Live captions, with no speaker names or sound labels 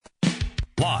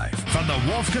Live from the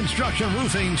Wolf Construction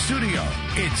Roofing Studio,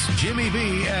 it's Jimmy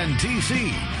B and TC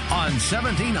on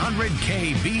 1700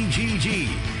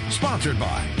 KBGG. Sponsored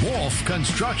by Wolf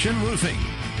Construction Roofing.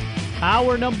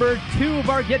 Hour number 2 of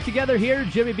our get-together here,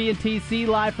 Jimmy B and TC,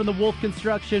 live from the Wolf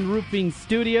Construction Roofing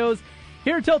Studios.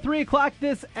 Here until 3 o'clock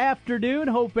this afternoon.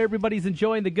 Hope everybody's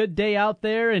enjoying the good day out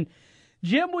there. And,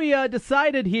 Jim, we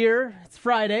decided here, it's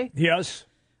Friday. Yes.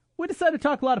 We decided to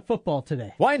talk a lot of football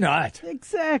today. Why not?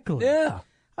 Exactly. Yeah.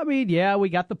 I mean, yeah, we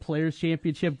got the Players'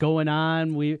 Championship going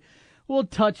on. We'll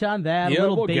touch on that, a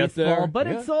little we'll baseball, but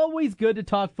it's always good to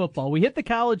talk football. We hit the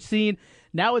college scene.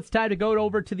 Now it's time to go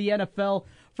over to the NFL.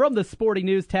 From the Sporting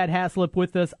News, Tad Haslip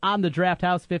with us on the Draft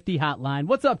House 50 hotline.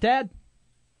 What's up, Tad?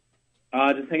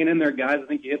 Just hanging in there, guys. I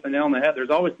think you hit the nail on the head.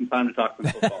 There's always some time to talk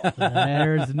some football.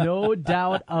 There's no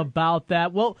doubt about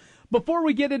that. Well, before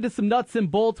we get into some nuts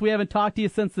and bolts, we haven't talked to you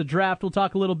since the draft. We'll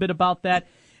talk a little bit about that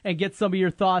and get some of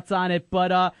your thoughts on it.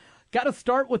 But got to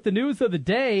start with the news of the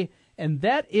day, and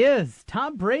that is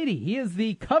Tom Brady. He is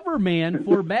the cover man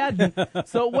for Madden.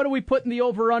 So what are we putting the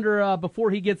over-under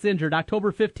before he gets injured?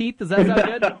 October 15th? Does that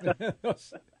sound good?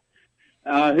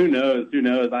 Who knows? Who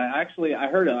knows? I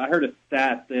heard a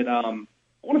stat that I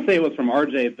want to say it was from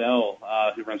RJ Bell,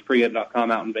 who runs pregame.com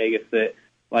out in Vegas, that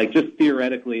just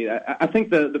theoretically, I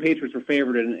think the Patriots were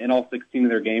favored in all 16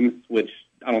 of their games, which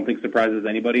I don't think surprises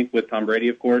anybody with Tom Brady,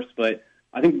 of course. But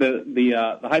I think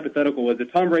the hypothetical was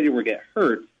if Tom Brady were to get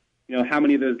hurt, how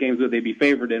many of those games would they be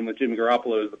favored in with Jimmy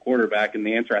Garoppolo as the quarterback? And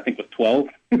the answer, I think, was 12.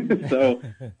 So,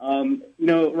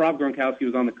 Rob Gronkowski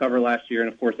was on the cover last year,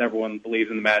 and of course everyone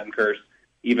believes in the Madden curse,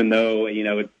 even though,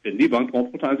 it's been debunked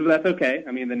multiple times, but that's okay.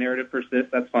 I mean, the narrative persists.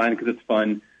 That's fine because it's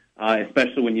fun,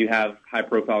 especially when you have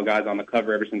high-profile guys on the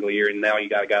cover every single year, and now you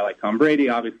got a guy like Tom Brady.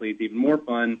 Obviously, it's even more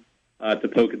fun to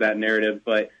poke at that narrative.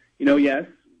 But, yes,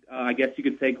 I guess you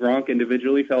could say Gronk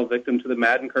individually fell victim to the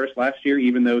Madden curse last year,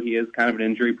 even though he is kind of an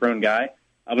injury-prone guy.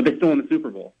 But they still won the Super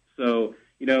Bowl. So,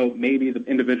 maybe the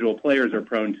individual players are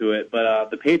prone to it. But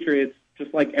the Patriots,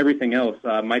 just like everything else,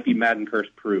 might be Madden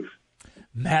curse-proof.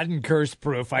 Madden curse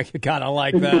proof. I kind of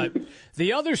like that.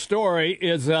 The other story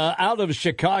is out of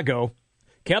Chicago.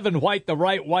 Kevin White, the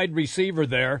right wide receiver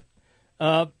there,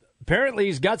 apparently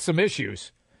he's got some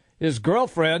issues. His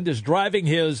girlfriend is driving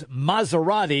his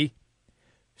Maserati,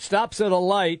 stops at a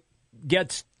light,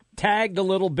 gets tagged a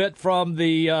little bit from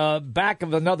the back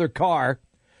of another car.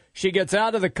 She gets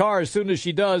out of the car. As soon as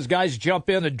she does, guys jump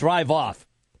in and drive off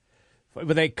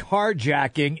with a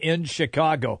carjacking in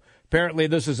Chicago. Apparently,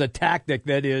 this is a tactic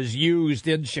that is used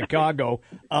in Chicago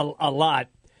a lot.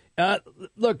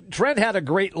 Look, Trent had a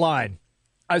great line.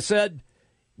 I said,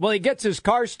 well, he gets his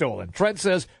car stolen. Trent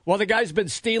says, well, the guy's been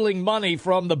stealing money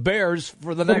from the Bears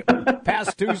for the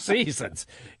past 2 seasons.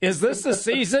 Is this the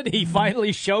season he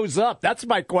finally shows up? That's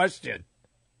my question.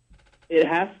 It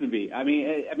has to be. I mean,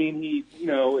 he,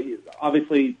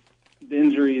 obviously the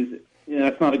injuries,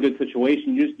 that's not a good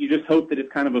situation. You just hope that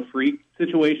it's kind of a freak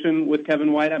situation with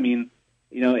Kevin White. I mean,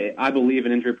 I believe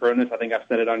in injury proneness. I think I've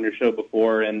said it on your show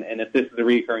before. And if this is a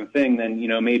recurring thing, then,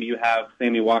 maybe you have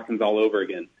Sammy Watkins all over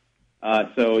again.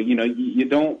 So, you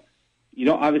don't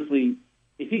obviously,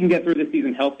 if he can get through this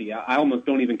season healthy, I almost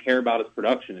don't even care about his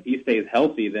production. If he stays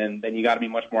healthy, then you got to be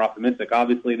much more optimistic.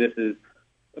 Obviously, this is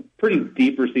a pretty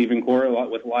deep receiving core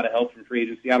with a lot of help from free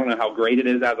agency. I don't know how great it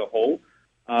is as a whole.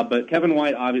 But Kevin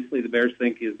White, obviously, the Bears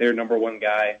think is their number one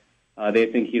guy. They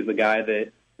think he's the guy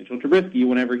that Mitchell Trubisky,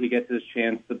 whenever he gets his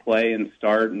chance to play and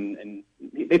start, and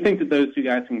they think that those two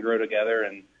guys can grow together,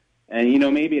 and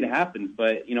maybe it happens.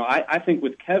 But, I think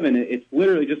with Kevin, it's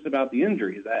literally just about the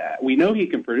injuries. We know he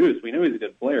can produce. We know he's a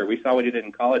good player. We saw what he did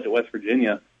in college at West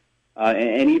Virginia,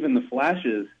 and even the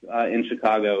flashes in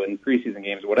Chicago in preseason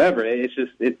games, whatever.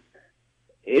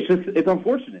 It's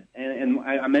unfortunate. And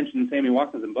I mentioned Sammy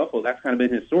Watkins in Buffalo. That's kind of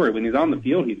been his story. When he's on the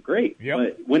field, he's great. Yep.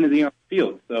 But when is he on the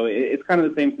field? So it's kind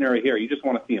of the same scenario here. You just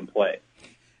want to see him play.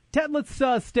 Ted, let's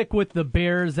stick with the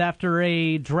Bears after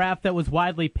a draft that was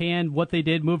widely panned, what they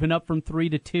did moving up from 3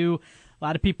 to 2. A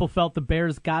lot of people felt the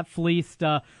Bears got fleeced.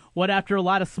 After a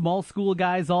lot of small school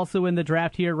guys also in the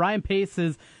draft here, Ryan Pace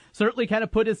has certainly kind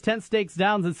of put his tent stakes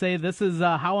down and say, this is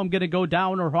how I'm going to go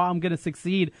down or how I'm going to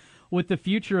succeed with the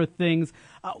future of things.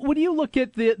 When you look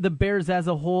at the Bears as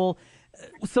a whole,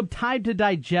 some time to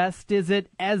digest, is it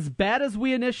as bad as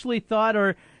we initially thought, or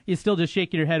are you still just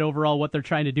shaking your head overall what they're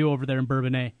trying to do over there in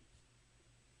Bourbonnais?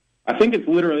 I think it's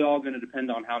literally all going to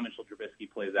depend on how Mitchell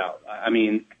Trubisky plays out. I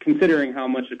mean, considering how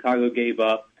much Chicago gave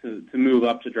up to move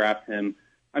up to draft him,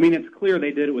 I mean, it's clear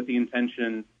they did it with the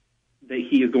intention that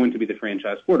he is going to be the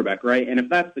franchise quarterback, right? And if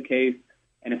that's the case,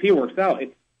 and if he works out,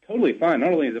 it's totally fine.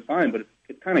 Not only is it fine, but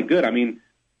it's kind of good. I mean,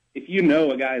 if you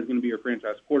know a guy is going to be your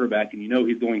franchise quarterback and you know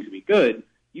he's going to be good,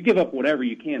 you give up whatever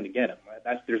you can to get him.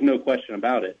 There's no question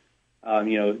about it.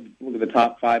 Look at the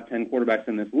top 5, 10 quarterbacks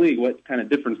in this league, what kind of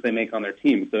difference they make on their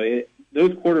team. So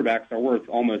those quarterbacks are worth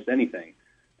almost anything.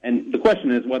 And the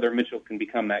question is whether Mitchell can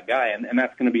become that guy, and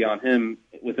that's going to be on him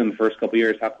within the first couple of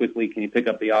years. How quickly can he pick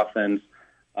up the offense?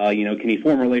 Can he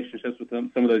form relationships with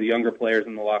some of those younger players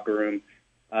in the locker room?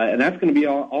 And that's going to be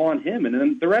all on him. And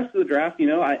then the rest of the draft,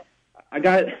 I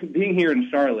got, being here in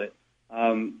Charlotte,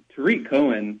 Tariq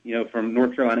Cohen, from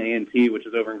North Carolina A&T, which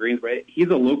is over in Greensboro, he's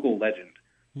a local legend.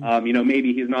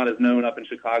 Maybe he's not as known up in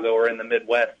Chicago or in the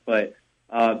Midwest, but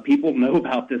people know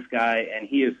about this guy, and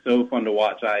he is so fun to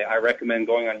watch. I recommend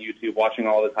going on YouTube, watching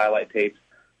all his highlight tapes.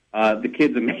 The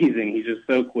kid's amazing. He's just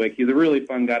so quick. He's a really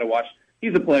fun guy to watch.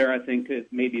 He's a player I think could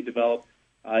maybe develop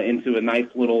into a nice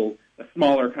little, a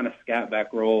smaller kind of scat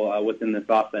back role within this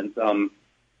offense. And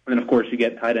then, of course, you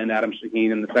get tight end Adam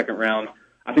Shaheen in the second round.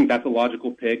 I think that's a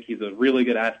logical pick. He's a really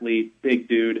good athlete, big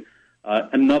dude.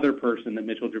 Another person that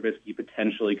Mitchell Trubisky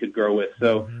potentially could grow with.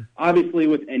 So obviously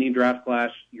with any draft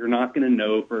class, you're not going to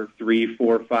know for 3,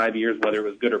 4, 5 years whether it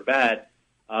was good or bad.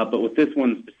 But with this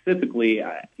one specifically,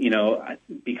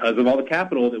 because of all the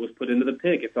capital that was put into the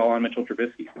pick, it's all on Mitchell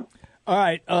Trubisky. All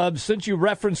right. Since you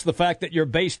referenced the fact that you're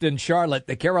based in Charlotte,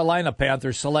 the Carolina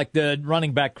Panthers selected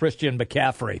running back Christian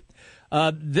McCaffrey.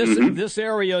 This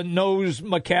area knows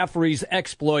McCaffrey's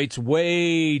exploits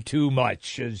way too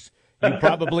much, as you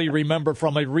probably remember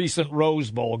from a recent Rose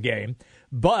Bowl game.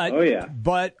 But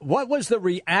But what was the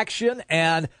reaction,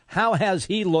 and how has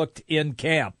he looked in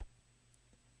camp?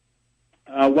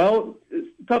 It's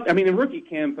tough. I mean, in rookie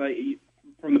camp,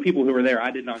 from the people who were there,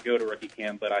 I did not go to rookie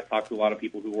camp, but I talked to a lot of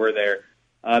people who were there.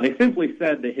 They simply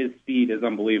said that his speed is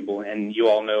unbelievable, and you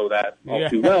all know that all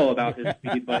too well about his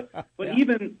speed. But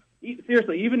even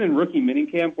in rookie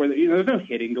minicamp, where there's no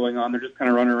hitting going on, they're just kind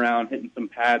of running around, hitting some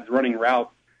pads, running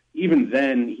routes. Even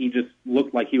then, he just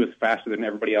looked like he was faster than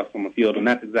everybody else on the field, and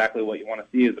that's exactly what you want to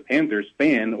see as a Panthers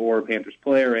fan or a Panthers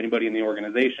player or anybody in the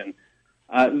organization.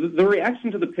 The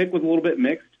reaction to the pick was a little bit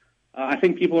mixed. I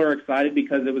think people are excited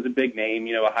because it was a big name,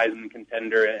 a Heisman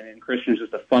contender, and Christian's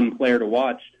just a fun player to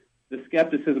watch. The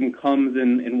skepticism comes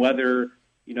in whether,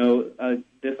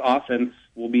 this offense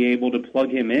will be able to plug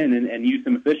him in and use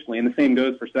him efficiently. And the same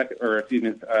goes for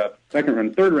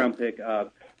third round pick,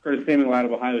 Curtis Samuel out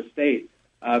of Ohio State.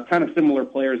 Kind of similar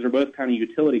players. They're both kind of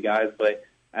utility guys, but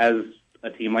as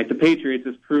a team like the Patriots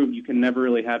has proved, you can never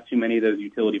really have too many of those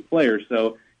utility players.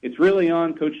 So it's really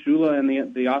on Coach Shula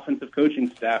and the offensive coaching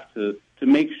staff to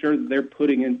make sure that they're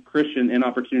putting in Christian in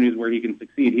opportunities where he can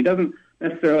succeed. He doesn't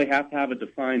necessarily have to have a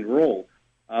defined role,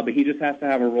 but he just has to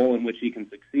have a role in which he can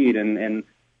succeed. And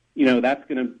that's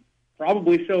going to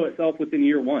probably show itself within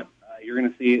year one. You're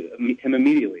going to see him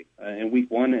immediately in week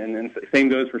one, and same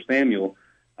goes for Samuel.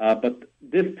 But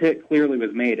this pick clearly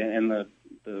was made, and the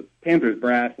Panthers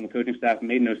brass and the coaching staff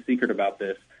made no secret about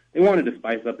this. They wanted to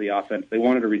spice up the offense. They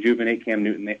wanted to rejuvenate Cam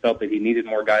Newton. They felt that he needed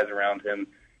more guys around him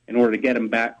in order to get him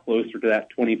back closer to that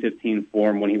 2015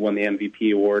 form when he won the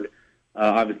MVP award.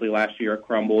 Obviously, last year it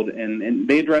crumbled, and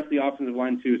they addressed the offensive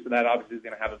line too, so that obviously is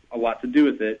going to have a lot to do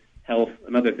with it. Health,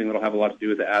 another thing that will have a lot to do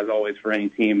with it, as always, for any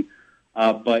team.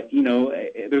 But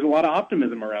there's a lot of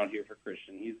optimism around here for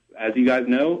Christian. He's, as you guys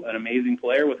know, an amazing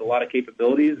player with a lot of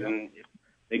capabilities, and if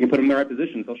they can put him in the right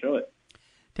positions, they'll show it.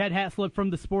 Ted Haslip from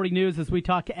the Sporting News as we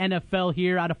talk NFL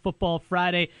here out of Football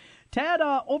Friday. Ted,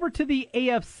 over to the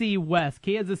AFC West.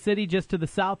 Kansas City just to the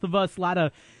south of us. A lot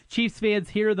of Chiefs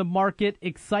fans here in the market.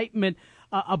 Excitement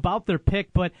about their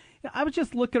pick. But I was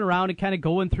just looking around and kind of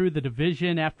going through the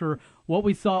division after what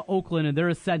we saw Oakland and their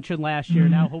ascension last year.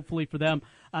 Now, hopefully for them,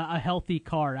 a healthy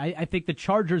card. I think the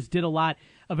Chargers did a lot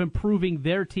of improving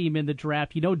their team in the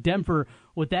draft. Denver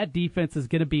with that defense is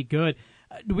going to be good.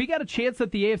 Do we got a chance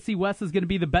that the AFC West is going to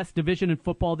be the best division in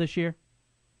football this year?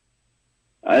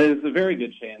 It's a very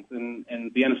good chance,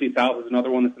 and the NFC South is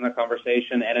another one that's in that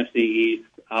conversation. NFC East.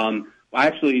 I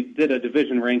actually did a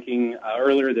division ranking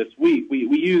earlier this week.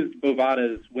 We used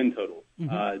Bovada's win totals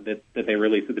that they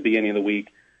released at the beginning of the week,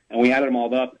 and we added them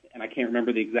all up, and I can't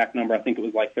remember the exact number. I think it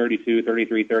was like 32,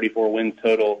 33, 34 wins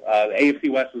total. The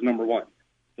AFC West was number one.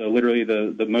 So literally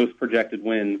the most projected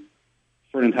wins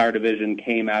for an entire division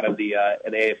came out of the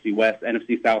AFC West.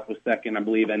 NFC South was second. I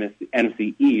believe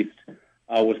NFC East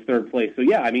was third place. So,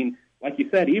 yeah, I mean, like you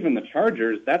said, even the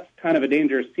Chargers, that's kind of a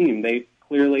dangerous team. They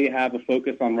clearly have a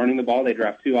focus on running the ball. They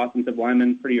draft 2 offensive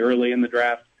linemen pretty early in the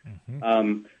draft.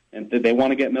 And they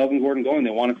want to get Melvin Gordon going.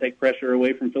 They want to take pressure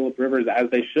away from Phillip Rivers, as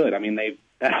they should. I mean,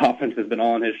 that offense has been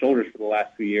all on his shoulders for the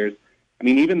last few years. I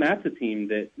mean, even that's a team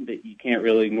that you can't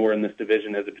really ignore in this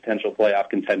division as a potential playoff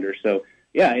contender. So,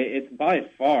 yeah, it's by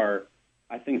far,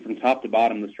 I think, from top to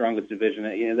bottom, the strongest division.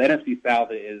 You know, the NFC South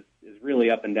is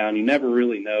really up and down. You never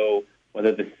really know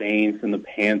whether the Saints and the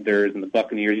Panthers and the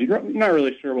Buccaneers, you're not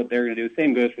really sure what they're going to do.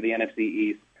 Same goes for the NFC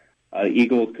East.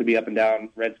 Eagles could be up and down.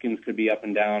 Redskins could be up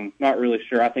and down. Not really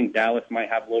sure. I think Dallas might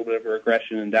have a little bit of a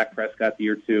regression in Dak Prescott the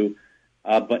year two.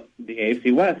 But the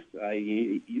AFC West,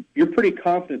 you're pretty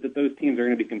confident that those teams are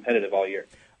going to be competitive all year.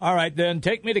 All right, then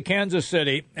take me to Kansas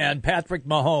City and Patrick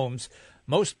Mahomes.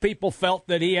 Most people felt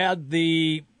that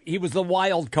he was the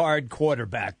wild card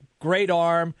quarterback. Great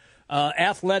arm,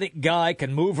 athletic guy,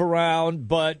 can move around,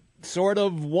 but sort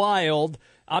of wild.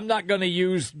 I'm not going to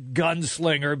use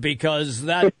gunslinger because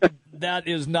that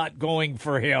is not going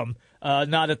for him,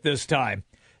 not at this time.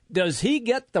 Does he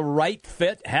get the right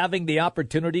fit having the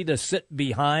opportunity to sit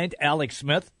behind Alex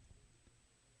Smith?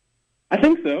 I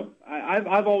think so.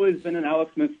 I've always been an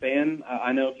Alex Smith fan.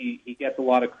 I know he gets a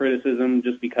lot of criticism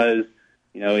just because,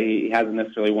 you know, he hasn't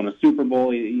necessarily won a Super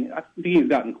Bowl. I think he's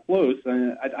gotten close.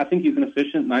 I think he's an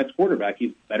efficient, nice quarterback.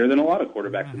 He's better than a lot of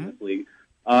quarterbacks in this league.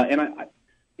 And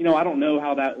I don't know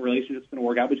how that relationship's going to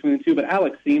work out between the two, but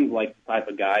Alex seems like the type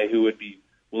of guy who would be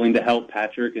willing to help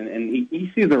Patrick, and he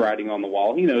sees the writing on the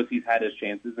wall. He knows he's had his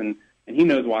chances, and he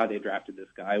knows why they drafted this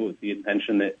guy with the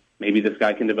intention that maybe this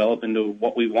guy can develop into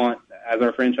what we want as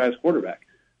our franchise quarterback.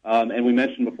 And we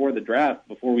mentioned before the draft,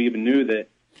 before we even knew that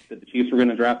the Chiefs were going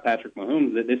to draft Patrick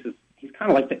Mahomes, that he's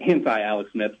kind of like the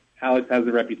anti-Alex Smith. Alex has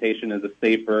a reputation as a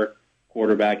safer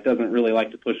quarterback, doesn't really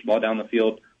like to push the ball down the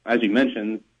field. As you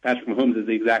mentioned, Patrick Mahomes is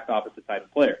the exact opposite type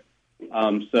of player.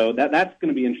 So that's going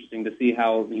to be interesting to see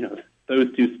how, you know,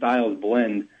 those two styles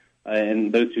blend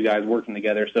and those two guys working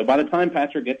together. So by the time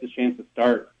Patrick gets a chance to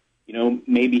start, you know,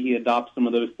 maybe he adopts some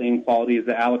of those same qualities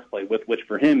that Alex played with, which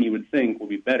for him you would think would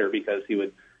be better because he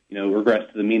would, you know, regress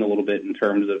to the mean a little bit in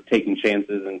terms of taking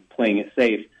chances and playing it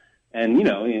safe. And, you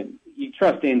know, you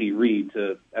trust Andy Reid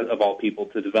of all people,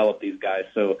 to develop these guys.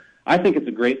 So I think it's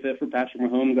a great fit for Patrick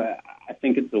Mahomes. I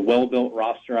think it's a well-built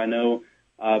roster. I know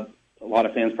a lot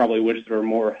of fans probably wish there were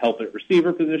more help at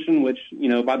receiver position, which, you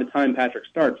know, by the time Patrick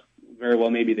starts, very well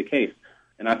may be the case.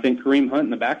 And I think Kareem Hunt in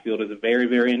the backfield is a very,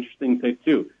 very interesting pick,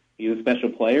 too. He's a special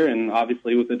player, and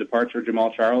obviously with the departure of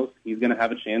Jamal Charles, he's going to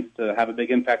have a chance to have a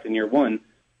big impact in year one.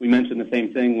 We mentioned the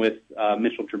same thing with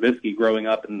Mitchell Trubisky growing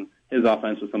up in his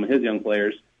offense with some of his young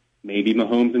players. Maybe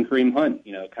Mahomes and Kareem Hunt,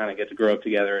 you know, kind of get to grow up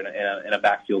together in a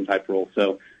backfield type role.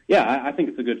 So, yeah, I think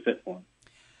it's a good fit for him.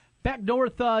 Back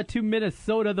north to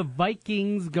Minnesota, the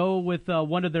Vikings go with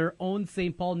one of their own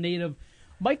St. Paul native.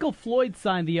 Michael Floyd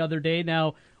signed the other day.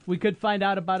 Now, we could find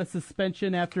out about a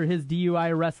suspension after his DUI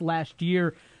arrest last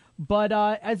year. But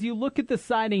as you look at the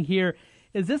signing here,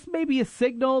 is this maybe a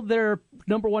signal their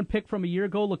number one pick from a year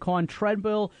ago, Laquan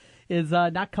Treadwell, is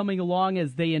not coming along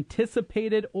as they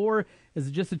anticipated, or is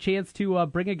it just a chance to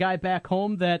bring a guy back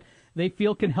home that they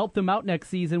feel can help them out next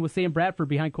season with Sam Bradford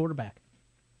behind quarterback?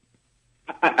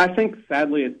 I think,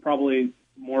 sadly, it's probably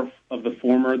more of the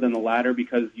former than the latter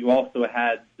because you also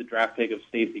had the draft pick of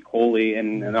Stacey Coley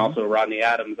and also Rodney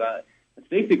Adams.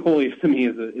 Stacey Coley, to me,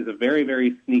 is a very,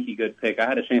 very sneaky good pick. I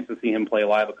had a chance to see him play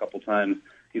live a couple times.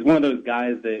 He's one of those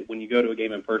guys that when you go to a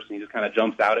game in person, he just kind of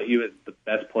jumps out at you as the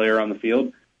best player on the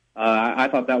field. I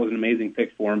thought that was an amazing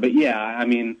pick for him. But, yeah, I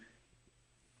mean,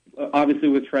 obviously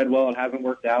with Treadwell, it hasn't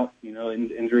worked out. You know,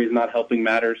 injuries not helping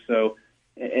matters. So,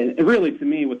 and really, to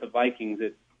me, with the Vikings,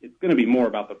 it's going to be more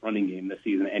about the running game this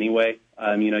season anyway.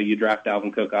 You know, you draft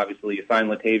Dalvin Cook, obviously. You sign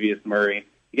Latavius Murray.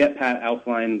 You get Pat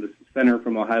Elflein, the center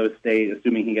from Ohio State,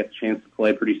 assuming he gets a chance to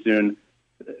play pretty soon.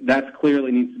 That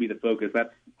clearly needs to be the focus.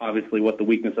 That's obviously what the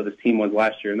weakness of this team was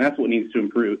last year, and that's what needs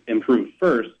to improve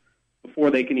first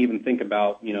before they can even think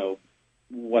about, you know,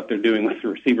 what they're doing with the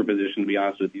receiver position, to be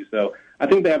honest with you. So I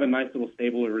think they have a nice little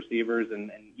stable of receivers,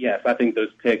 and yes, I think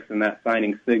those picks and that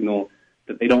signing signal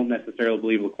that they don't necessarily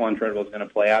believe Laquan Treadwell is going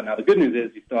to play out. Now, the good news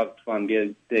is you still have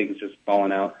Stephon Diggs just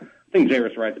falling out. I think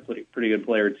Jairus Wright's a pretty good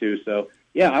player, too. So,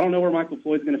 yeah, I don't know where Michael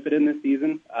Floyd's going to fit in this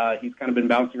season. He's kind of been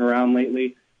bouncing around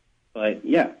lately. But,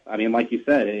 yeah, I mean, like you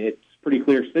said, it's a pretty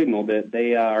clear signal that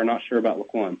they are not sure about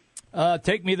Laquan.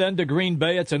 Take me then to Green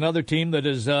Bay. It's another team that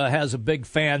has a big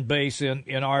fan base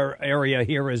in our area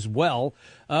here as well.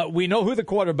 We know who the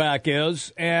quarterback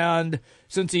is, and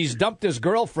since he's dumped his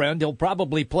girlfriend, he'll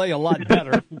probably play a lot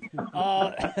better.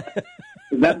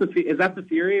 Is that the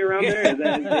theory around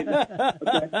there?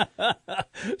 Okay.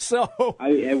 So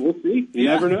we'll see. You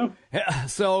never know.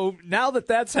 So now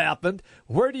that's happened,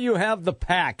 where do you have the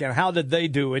Pack, and how did they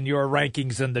do in your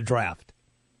rankings in the draft?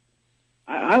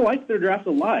 I liked their draft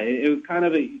a lot. It was kind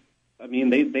of a I mean,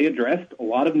 they addressed a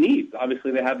lot of needs.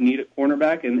 Obviously, they have need at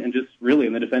cornerback and just really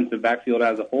in the defensive backfield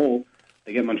as a whole.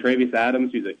 They get Montravius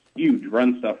Adams, who's a huge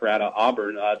run stuffer out of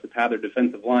Auburn, to pad their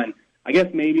defensive line. I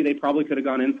guess maybe they probably could have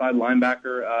gone inside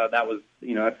linebacker. That was,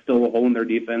 that's still a hole in their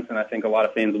defense, and I think a lot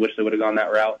of fans wish they would have gone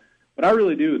that route. But I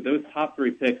really do. Those top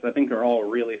three picks, I think, are all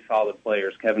really solid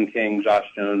players. Kevin King, Josh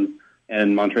Jones,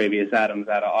 and Montravius Adams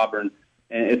out of Auburn.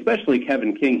 And especially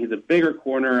Kevin King. He's a bigger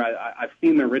corner. I've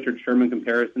seen the Richard Sherman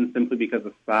comparison simply because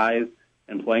of size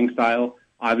and playing style.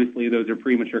 Obviously, those are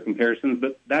premature comparisons,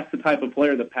 but that's the type of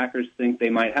player the Packers think they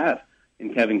might have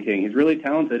in Kevin King. He's really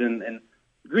talented, and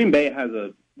Green Bay has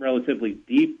a relatively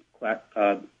deep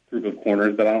group of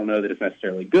corners, but I don't know that it's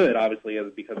necessarily good, obviously,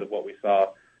 because of what we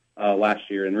saw last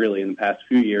year and really in the past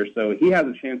few years. So he has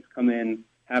a chance to come in,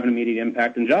 have an immediate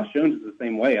impact, and Josh Jones is the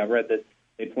same way. I've read that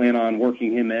they plan on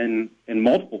working him in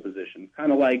multiple positions,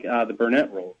 kind of like the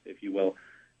Burnett role, if you will.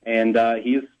 And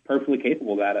he is perfectly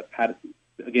capable of that.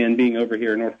 Again, being over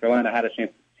here in North Carolina, I had a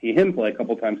chance to see him play a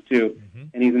couple times too,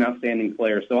 and he's an outstanding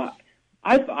player. So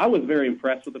I was very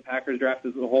impressed with the Packers draft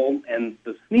as a whole, and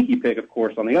the sneaky pick, of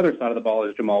course, on the other side of the ball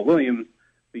is Jamal Williams,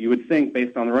 who you would think,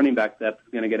 based on the running back depth,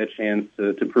 is going to get a chance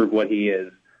to prove what he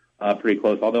is pretty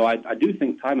close. Although I do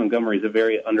think Ty Montgomery is a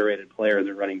very underrated player as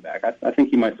a running back. I think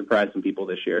he might surprise some people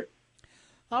this year.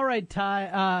 All right,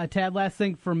 Tad, last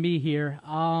thing from me here.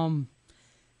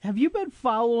 Have you been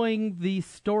following the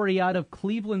story out of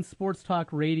Cleveland Sports Talk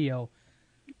Radio?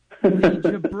 The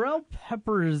Jabril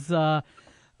Peppers,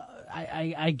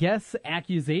 I guess,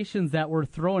 accusations that were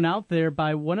thrown out there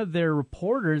by one of their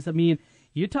reporters. I mean,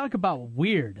 you talk about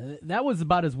weird. That was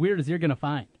about as weird as you're going to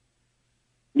find.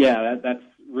 Yeah, that's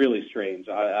really strange.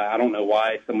 I don't know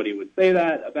why somebody would say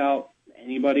that about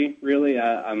anybody, really.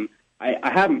 I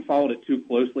haven't followed it too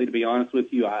closely, to be honest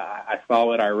with you. I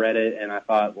saw it, I read it, and I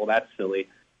thought, well, that's silly.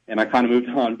 And I kind of moved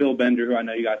on. Bill Bender, who I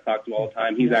know you guys talk to all the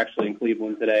time, he's actually in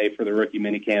Cleveland today for the rookie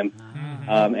minicamp.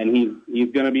 And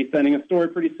he's going to be sending a story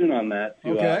pretty soon on that,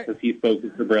 because he spoke to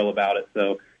Jabril about it.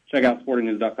 So check out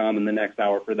sportingnews.com in the next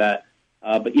hour for that.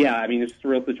 But, yeah, I mean, it's just a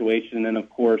real situation. And, of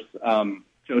course,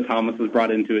 Joe Thomas was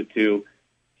brought into it, too.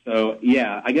 So,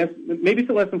 yeah, I guess maybe it's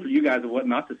a lesson for you guys of what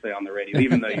not to say on the radio,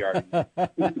 even though you are.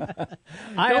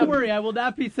 Don't worry, I will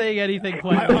not be saying anything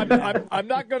quite. I'm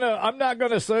not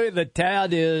gonna say that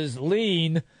Tad is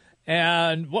lean.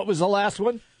 And what was the last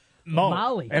one?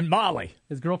 Molly. And Molly.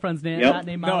 His girlfriend's name not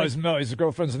named Molly. No, his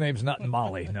girlfriend's name's not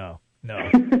Molly. No.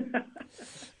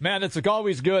 Man, it's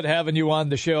always good having you on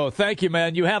the show. Thank you,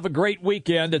 man. You have a great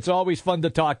weekend. It's always fun to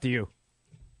talk to you.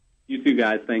 You too,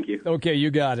 guys. Thank you. Okay,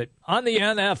 you got it. On the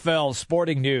NFL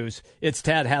Sporting News, it's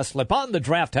Tad Haslip on the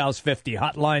Draft House 50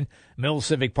 hotline, Mill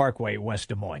Civic Parkway, West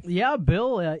Des Moines. Yeah,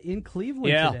 Bill in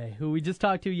Cleveland today, who we just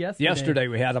talked to yesterday. Yesterday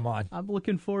we had him on. I'm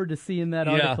looking forward to seeing that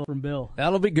article from Bill.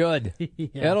 That'll be good. Yeah.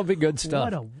 That'll be good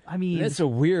stuff. It's a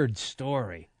weird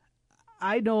story.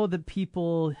 I know that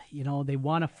people, they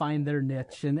want to find their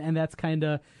niche, and that's kind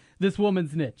of this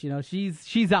woman's niche.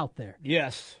 She's out there.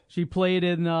 Yes. She played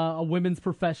in a women's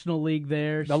professional league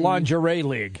there. The lingerie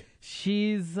league.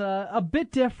 She's a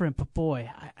bit different, but boy,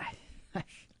 I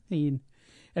mean,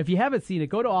 if you haven't seen it,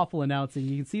 go to Awful Announcing.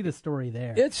 You can see the story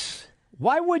there.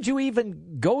 Why would you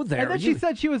even go there? And then she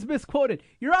said she was misquoted.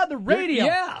 You're on the radio.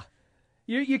 Yeah.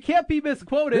 You can't be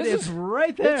misquoted. It's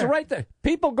right there. It's right there.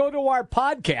 People go to our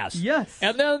podcast. Yes.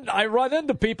 And then I run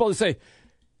into people and say,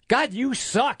 God, you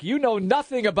suck. You know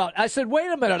nothing about. I said,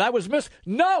 wait a minute. I was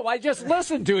No, I just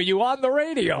listened to you on the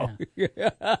radio.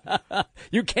 Yeah.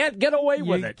 You can't get away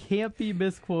with it. You can't be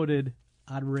misquoted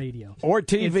on radio. Or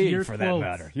TV, for that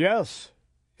matter. Yes.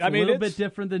 It's a little bit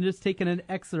different than just taking an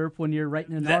excerpt when you're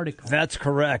writing an article. That's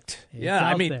correct.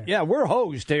 We're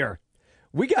hosed here.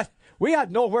 We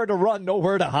got nowhere to run,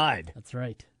 nowhere to hide. That's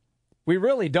right. We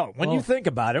really don't. When you think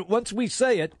about it, once we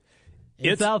say it,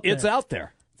 it's out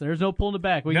there. So there's no pulling it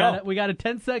back. We got a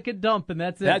 10-second dump, and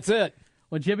that's it. That's it.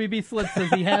 What Jimmy B. Slip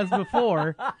says he has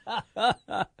before.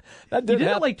 He did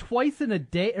it like twice in a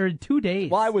day or 2 days.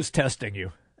 Well, I was testing you.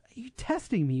 Are you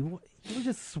testing me? You were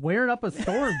just swearing up a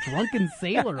storm, drunken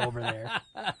sailor over there.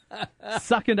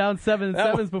 Sucking down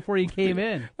 7-7s before he came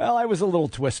in. Well, I was a little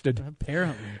twisted.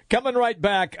 Apparently. Coming right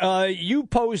back, you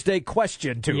posed a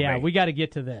question to me. Yeah, we got to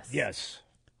get to this. Yes.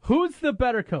 Who's the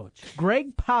better coach,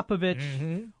 Greg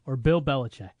Popovich or Bill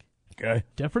Belichick? Okay.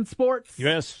 Different sports.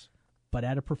 Yes. But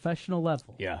at a professional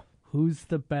level. Yeah. Who's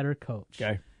the better coach?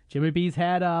 Okay. Jimmy B's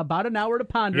had about an hour to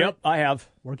ponder. Yep, I have.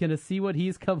 We're going to see what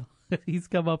he's come he's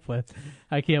come up with.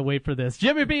 I can't wait for this.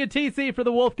 Jimmy B and TC for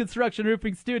the Wolf Construction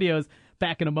Roofing Studios.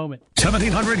 Back in a moment.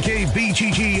 1700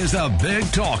 KBGG is the big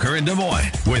talker in Des Moines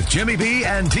with Jimmy B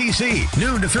and TC.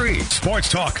 Noon to 3. Sports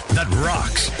talk that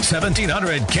rocks.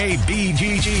 1700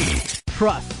 KBGG.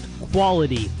 Trust,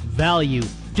 quality, value.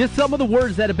 Just some of the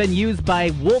words that have been used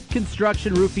by Wolf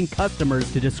Construction Roofing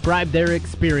customers to describe their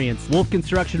experience. Wolf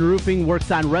Construction Roofing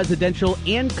works on residential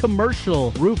and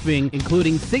commercial roofing,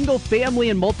 including single-family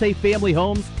and multi-family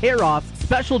homes, tear-offs,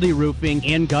 specialty roofing,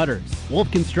 and gutters.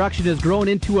 Wolf Construction has grown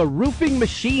into a roofing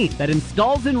machine that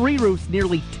installs and re-roofs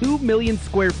nearly 2 million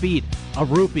square feet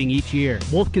of roofing each year.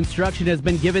 Wolf Construction has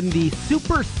been given the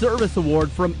Super Service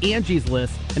Award from Angie's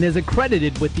List and is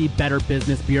accredited with the Better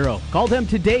Business Bureau. Call them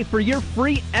today for your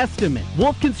free estimate.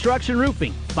 Wolf Construction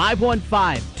Roofing,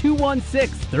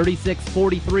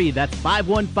 515-216-3643. That's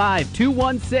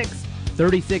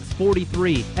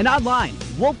 515-216-3643. And online,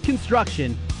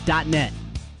 wolfconstruction.net.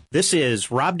 This is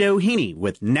Rob Doheny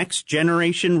with Next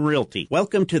Generation Realty.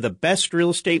 Welcome to the best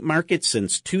real estate market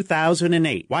since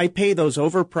 2008. Why pay those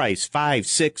overpriced 5,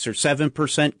 6, or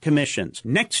 7% commissions?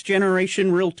 Next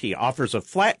Generation Realty offers a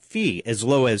flat fee as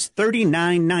low as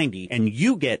 $39.90, and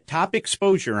you get top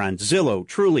exposure on Zillow,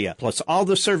 Trulia, plus all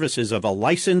the services of a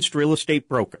licensed real estate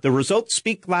broker. The results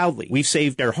speak loudly. We've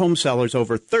saved our home sellers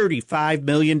over $35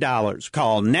 million.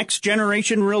 Call Next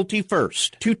Generation Realty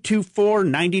first.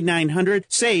 224-9900.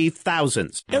 Save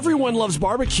thousands. Everyone loves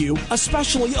barbecue,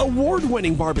 especially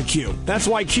award-winning barbecue. That's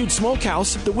why Cute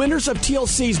Smokehouse, the winners of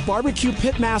TLC's Barbecue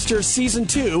Pitmaster Season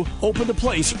 2, opened a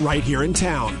place right here in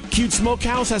town. Cute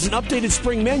Smokehouse has an updated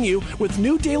spring menu with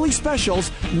new daily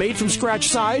specials made from scratch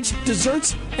sides,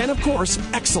 desserts, and of course,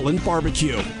 excellent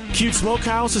barbecue. Cute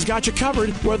Smokehouse has got you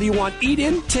covered whether you want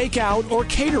eat-in, take-out, or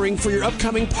catering for your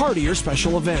upcoming party or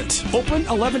special event. Open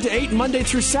 11 to 8 Monday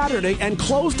through Saturday and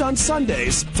closed on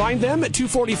Sundays. Find them at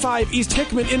 245 East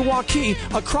Hickman in Waukee,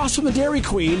 across from the Dairy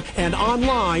Queen, and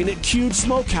online at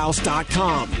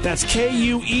QuedSmokehouse.com. That's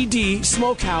KUED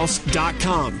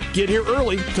Smokehouse.com. Get here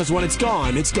early, because when it's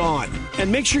gone, it's gone. And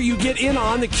make sure you get in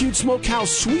on the Cute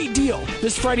Smokehouse sweet deal.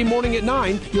 This Friday morning at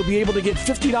 9, you'll be able to get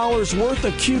 $50 worth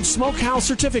of Cute Smokehouse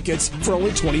certificates for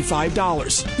only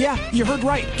 $25. Yeah, you heard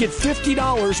right. Get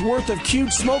 $50 worth of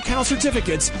Cute Smokehouse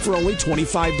certificates for only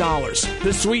 $25.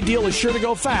 This sweet deal is sure to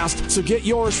go fast, so get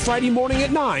yours Friday morning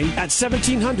at 9 at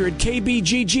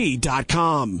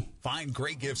 1700kbgg.com. Find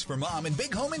great gifts for mom and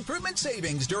big home improvement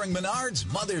savings during Menard's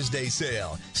Mother's Day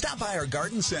sale. Stop by our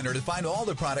garden center to find all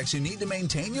the products you need to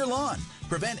maintain your lawn.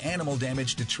 Prevent animal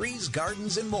damage to trees,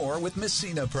 gardens, and more with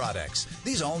Messina products.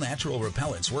 These all-natural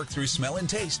repellents work through smell and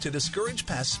taste to discourage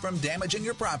pests from damaging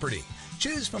your property.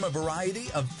 Choose from a variety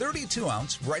of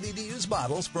 32-ounce ready-to-use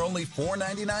bottles for only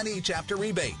 $4.99 each after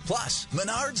rebate. Plus,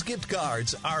 Menard's gift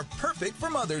cards are perfect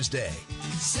for Mother's Day.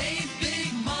 Save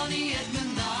big money at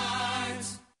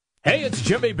Menard's. Hey, it's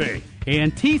Jimmy B.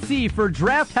 And TC for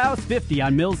Draft House 50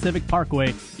 on Mills Civic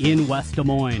Parkway in West Des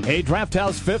Moines. Hey, Draft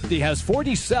House 50 has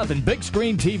 47 big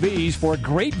screen TVs for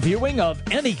great viewing of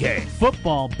any game.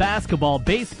 Football, basketball,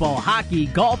 baseball, hockey,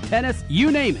 golf, tennis, you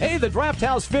name it. Hey, the Draft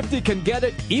House 50 can get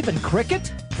it, even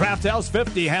cricket. Draft House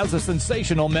 50 has a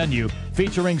sensational menu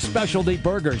featuring specialty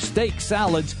burgers, steak,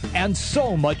 salads, and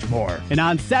so much more. And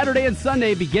on Saturday and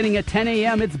Sunday, beginning at 10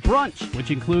 a.m., it's brunch, which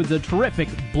includes a terrific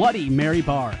Bloody Mary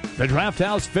bar. The Draft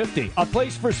House 50, a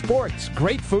place for sports,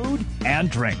 great food, and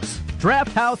drinks.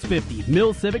 Draft House 50,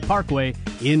 Mills Civic Parkway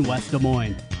in West Des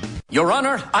Moines. Your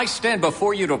Honor, I stand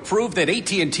before you to prove that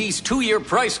AT&T's 2-year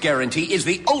price guarantee is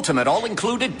the ultimate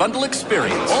all-included bundle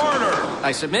experience. Order!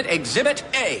 I submit Exhibit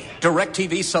A,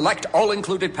 DirecTV Select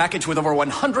all-included package with over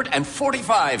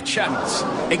 145 channels.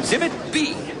 Exhibit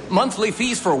B, monthly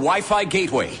fees for Wi-Fi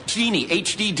gateway, Genie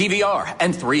HD DVR,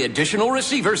 and 3 additional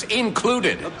receivers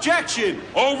included. Objection!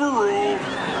 Overruled.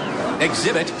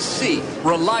 Exhibit C,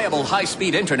 reliable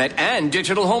high-speed internet and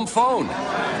digital home phone.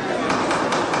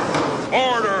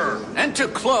 Order! And to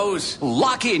close,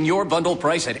 lock in your bundle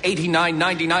price at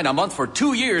 $89.99 a month for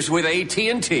 2 years with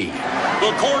AT&T.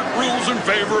 The court rules in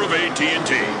favor of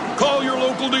AT&T. Call your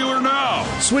local dealer now.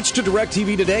 Switch to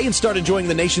DirecTV today and start enjoying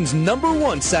the nation's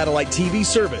 #1 satellite TV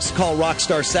service. Call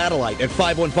Rockstar Satellite at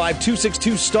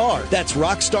 515-262-STAR. That's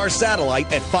Rockstar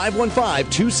Satellite at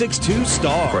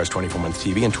 515-262-STAR. Requires 24-month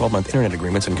TV and 12-month internet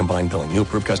agreements and combined billing. New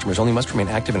approved customers only must remain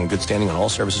active and in good standing on all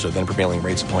services with then prevailing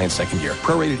rates apply in second year.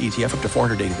 Prorated ETF up to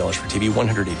 $480 for TV,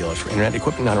 $180 for internet,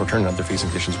 equipment non-return, and other fees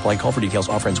and conditions apply. Call for details.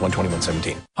 Offer ends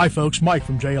 1/21/17. Hi folks, Mike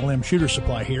from JLM Shooter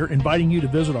Supply here, inviting you to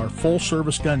visit our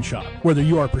full-service gun shop. Whether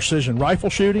you are precision rifle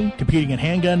shooting, competing in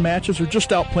handgun matches, or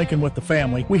just out plinking with the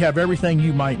family, we have everything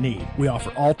you might need. We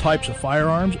offer all types of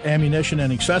firearms, ammunition,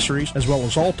 and accessories, as well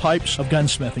as all types of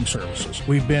gunsmithing services.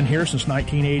 We've been here since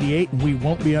 1988, and we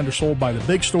won't be undersold by the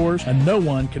big stores, and no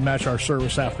one can match our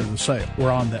service after the sale.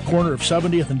 We're on the corner of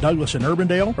 70th and Douglas in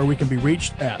Urbandale, or we can be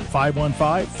reached at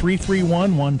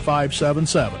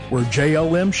 515-331-1577. We're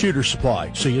JLM Shooter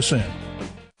Supply. See you soon.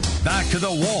 Back to the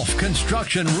Wolf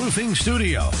Construction Roofing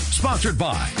Studio, sponsored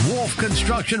by Wolf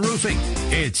Construction Roofing.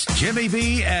 It's Jimmy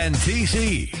B and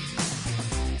TC.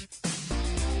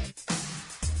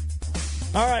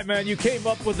 All right, man, you came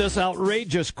up with this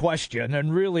outrageous question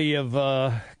and really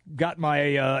have got my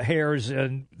hairs,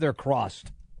 and they're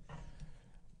crossed.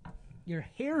 Your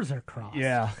hairs are crossed?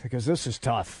 Yeah, because this is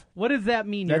tough. What does that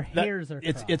mean, your hairs are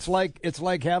crossed? It's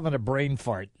like having a brain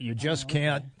fart. You just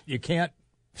can't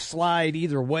slide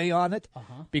either way on it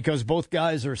because both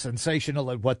guys are sensational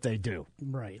at what they do.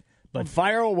 Right. But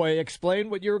fire away. Explain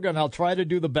what you're going to. I'll try to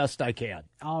do the best I can.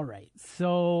 All right.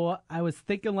 So I was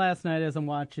thinking last night as I'm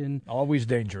watching. Always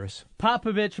dangerous.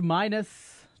 Popovich minus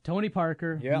Tony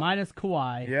Parker minus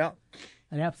Kawhi. Yeah.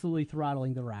 And absolutely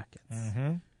throttling the Rockets.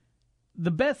 Mm-hmm.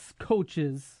 The best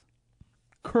coaches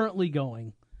currently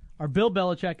going are Bill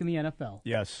Belichick in the NFL.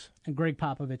 Yes. And Greg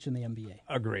Popovich in the NBA.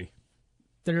 Agree.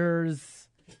 There's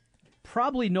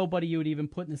probably nobody you would even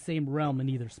put in the same realm in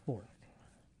either sport.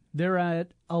 They're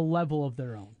at a level of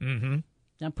their own. Mm-hmm. You're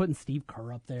not putting Steve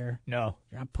Kerr up there. No.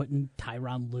 You're not putting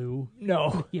Tyronn Lue.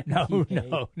 No. No.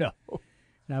 You're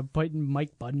not putting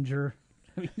Mike Budinger.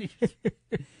 I mean,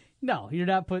 no, you're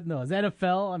not putting those.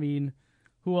 NFL, I mean,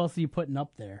 who else are you putting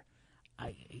up there?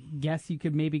 I guess you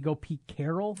could maybe go Pete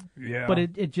Carroll. Yeah. But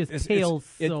it just tails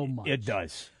so much. It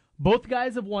does. Both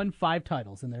guys have won 5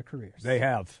 titles in their careers. They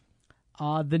have.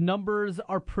 The numbers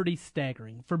are pretty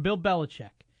staggering. For Bill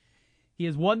Belichick, he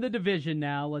has won the division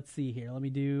now. Let's see here. Let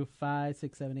me do 5,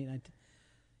 6, 7, 8, 9, 10.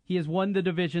 He has won the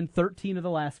division 13 of the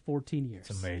last 14 years.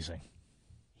 It's amazing.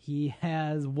 He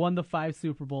has won the 5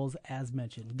 Super Bowls, as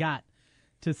mentioned. Got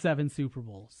to 7 Super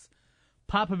Bowls.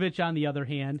 Popovich, on the other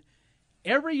hand,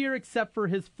 every year except for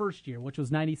his first year, which was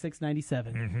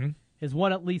 96-97, has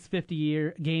won at least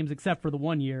 50 games except for the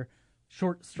 1 year.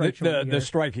 Short strike. The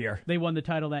strike year. They won the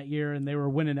title that year, and they were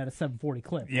winning at a 740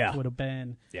 clip. Yeah. Which would have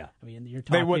been. Yeah. I mean, you're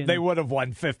talking. They would have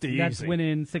won 50 that's easy.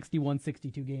 winning 61,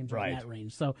 62 games right in that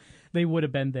range. So they would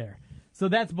have been there. So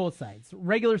that's both sides.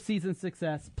 Regular season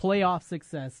success, playoff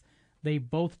success. They've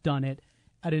both done it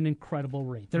at an incredible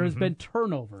rate. There has been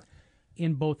turnover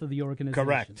in both of the organizations.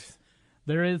 Correct.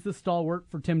 There is the stalwart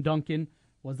for Tim Duncan,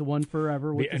 was the one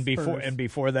forever with the Spurs.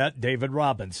 Before that, David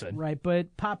Robinson. Right,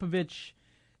 but Popovich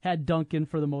had Duncan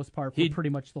for the most part for pretty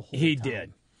much the whole time. He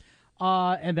did.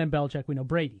 And then Belichick, we know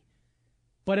Brady.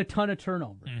 But a ton of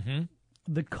turnover.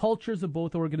 The cultures of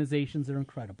both organizations are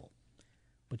incredible.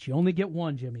 But you only get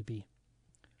one, Jimmy B.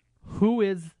 Who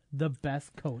is the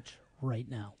best coach right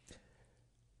now?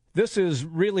 This is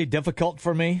really difficult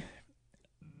for me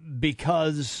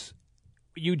because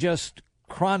you just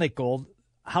chronicled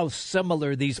how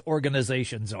similar these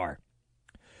organizations are.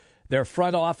 Their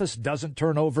front office doesn't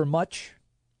turn over much,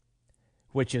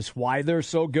 which is why they're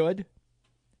so good.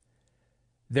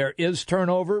 There is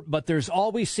turnover, but there's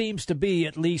always seems to be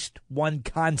at least one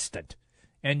constant.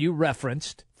 And you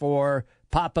referenced for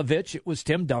Popovich, it was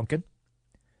Tim Duncan.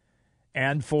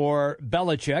 And for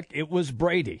Belichick, it was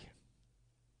Brady.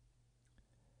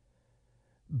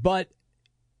 But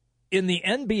in the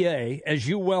NBA, as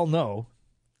you well know,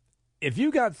 if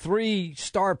you got 3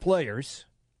 star players,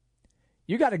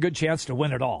 you got a good chance to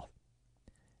win it all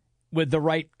with the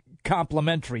right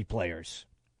complementary players.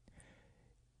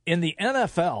 In the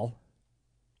NFL,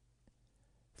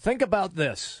 think about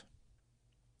this.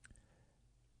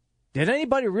 Did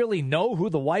anybody really know who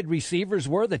the wide receivers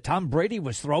were that Tom Brady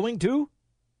was throwing to?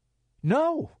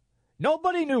 No.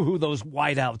 Nobody knew who those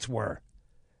wideouts were.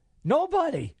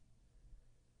 Nobody.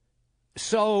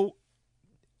 So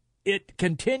it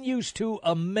continues to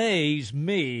amaze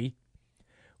me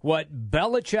what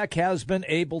Belichick has been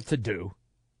able to do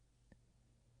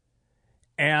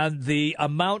and the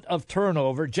amount of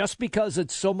turnover just because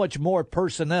it's so much more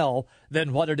personnel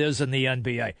than what it is in the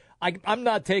NBA. I'm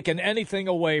not taking anything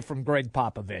away from Greg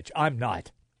Popovich. I'm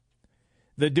not.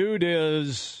 The dude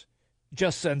is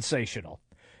just sensational.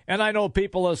 And I know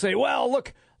people will say, well,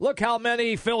 look how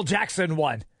many Phil Jackson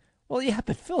won. Well, yeah,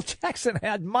 but Phil Jackson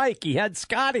had Mike. He had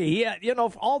Scotty. He had,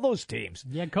 all those teams.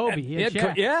 He had Kobe. He had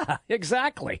Shaq. Yeah,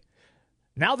 exactly.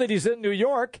 Now that he's in New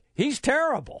York, he's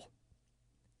terrible.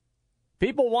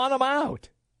 People want him out.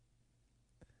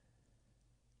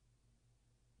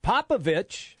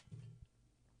 Popovich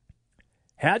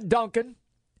had Duncan,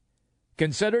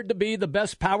 considered to be the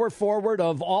best power forward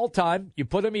of all time. You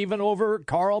put him even over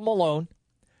Karl Malone.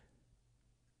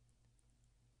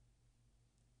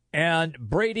 And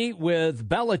Brady with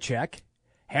Belichick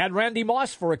had Randy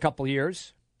Moss for a couple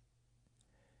years.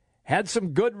 Had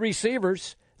some good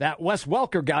receivers. That Wes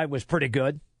Welker guy was pretty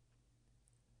good.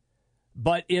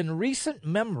 But in recent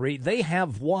memory, they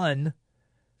have won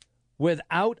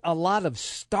without a lot of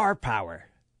star power,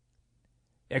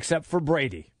 except for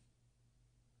Brady.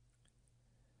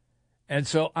 And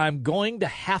so I'm going to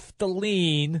have to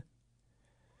lean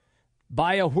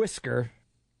by a whisker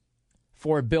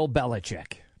for Bill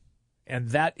Belichick. And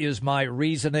that is my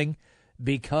reasoning,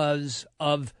 because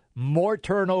of more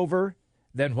turnover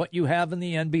than what you have in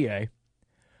the NBA,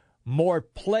 more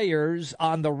players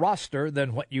on the roster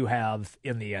than what you have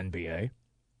in the NBA.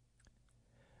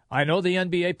 I know the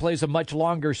NBA plays a much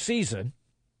longer season,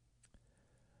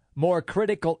 more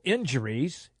critical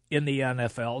injuries in the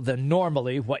NFL than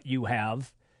normally what you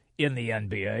have in the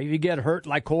NBA. You get hurt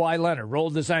like Kawhi Leonard,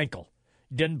 rolled his ankle.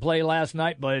 Didn't play last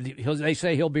night, but they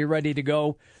say he'll be ready to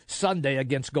go Sunday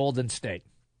against Golden State.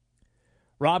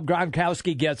 Rob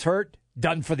Gronkowski gets hurt,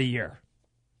 done for the year.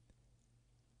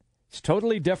 It's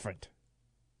totally different.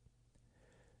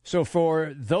 So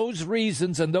for those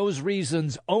reasons and those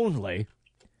reasons only,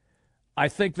 I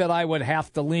think that I would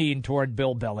have to lean toward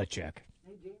Bill Belichick.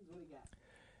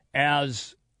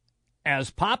 As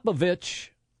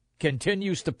Popovich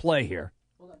continues to play here,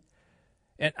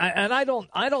 and I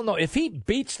don't know if he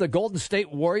beats the Golden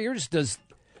State Warriors. Does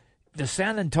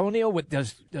San Antonio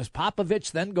does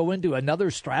Popovich then go into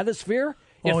another stratosphere?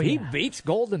 If he beats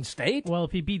Golden State? Well,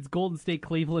 if he beats Golden State,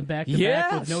 Cleveland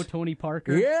back-to-back with no Tony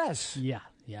Parker. Yes. Yeah.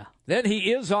 Then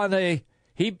he is on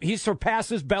he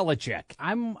surpasses Belichick.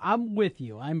 I'm with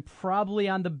you. I'm probably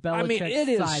on the Belichick side of it. I mean,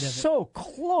 it is so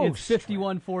close. It's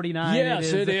 51-49.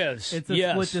 Yes, it is. It's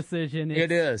a split decision.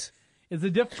 It is. It's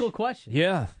a difficult question.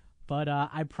 Yeah. But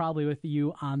I'm probably with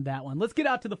you on that one. Let's get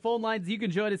out to the phone lines. You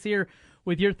can join us here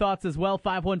with your thoughts as well.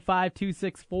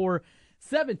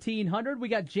 515-264-1700. We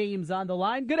got James on the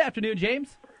line. Good afternoon,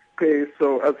 James. Okay,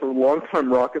 so as a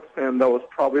longtime Rockets fan, that was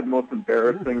probably the most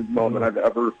embarrassing moment I've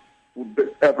ever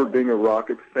being a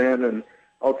Rockets fan. And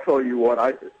I'll tell you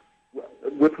what,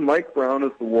 with Mike Brown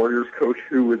as the Warriors coach,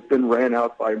 who has been ran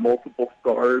out by multiple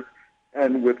stars,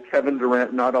 and with Kevin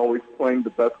Durant not always playing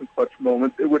the best in clutch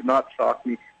moments, it would not shock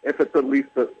me if it's at least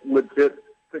a legit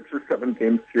 6 or 7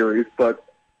 game series. But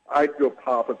I'd go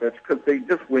Popovich because they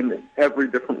just win in every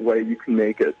different way you can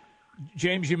make it.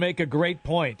 James, you make a great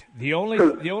point. The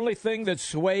only thing that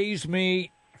sways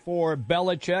me for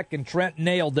Belichick, and Trent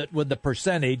nailed it with the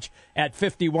percentage at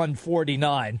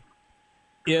 51-49,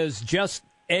 is just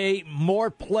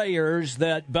more players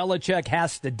that Belichick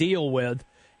has to deal with,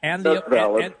 and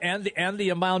the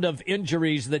amount of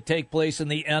injuries that take place in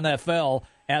the NFL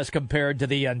as compared to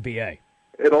the NBA.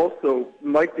 It also,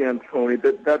 Mike D'Antoni,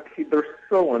 that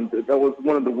was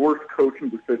one of the worst coaching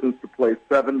decisions to play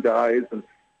 7 guys, and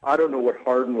I don't know what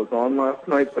Harden was on last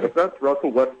night, but if that's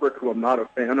Russell Westbrook, who I'm not a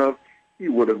fan of, he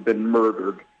would have been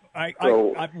murdered.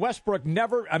 Westbrook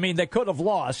never, they could have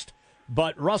lost,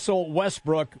 but Russell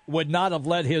Westbrook would not have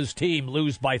let his team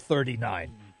lose by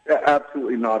 39.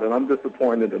 Absolutely not, and I'm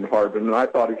disappointed in Harden, and I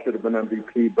thought he should have been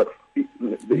MVP, but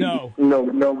no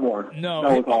more. No.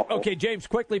 That was awful. Okay, James,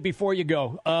 quickly before you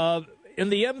go, in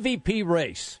the MVP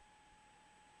race,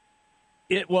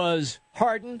 it was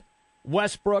Harden,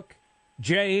 Westbrook,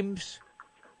 James,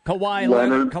 Kawhi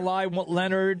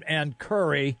Leonard, and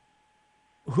Curry.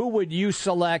 Who would you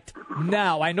select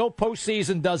now? I know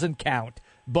postseason doesn't count,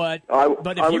 but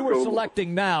if you were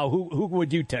selecting now, who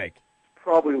would you take?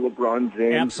 Probably LeBron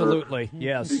James. Absolutely,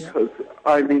 yes. Because,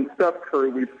 Steph Curry,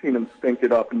 we've seen him stink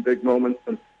it up in big moments,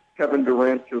 and Kevin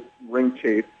Durant just ring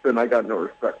chased, and I got no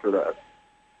respect for that.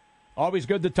 Always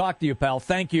good to talk to you, pal.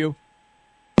 Thank you.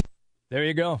 There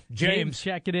you go. James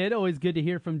checking in. Always good to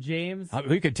hear from James.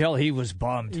 We could tell he was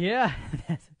bummed. Yeah.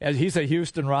 As he's a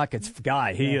Houston Rockets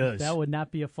guy. He is. That would not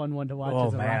be a fun one to watch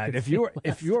as a man. Rockets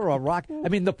If you're a Rock,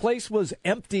 the place was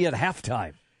empty at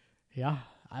halftime. Yeah.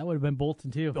 I would have been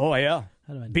bolting too. Oh, yeah.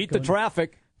 Beat the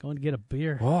traffic. Going to get a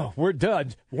beer. Oh, we're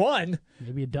done. One.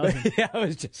 Maybe a dozen. Yeah, I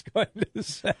was just going to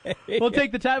say. We'll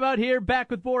take the time out here.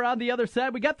 Back with more on the other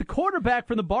side. We got the quarterback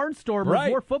from the Barnstormers. Right.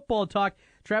 More football talk.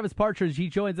 Travis Partridge, he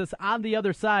joins us on the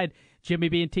other side. Jimmy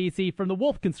B and TC from the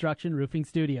Wolf Construction Roofing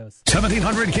Studios.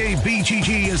 1700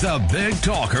 KBGG is the big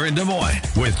talker in Des Moines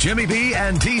with Jimmy B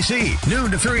and TC. Noon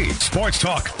to 3. Sports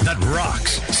talk that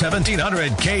rocks.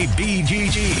 1700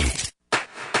 KBGG.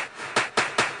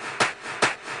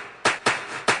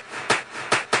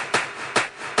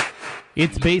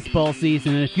 It's baseball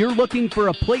season, and if you're looking for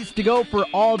a place to go for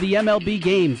all the MLB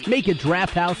games, make it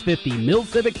Draft House 50, Mill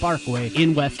Civic Parkway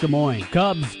in West Des Moines.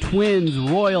 Cubs, Twins,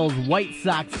 Royals, White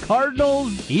Sox,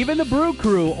 Cardinals, even the Brew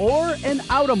Crew, or an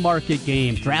out-of-market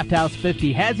game. Draft House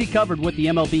 50 has you covered with the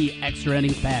MLB Extra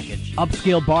Innings package.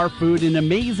 Upscale bar food, an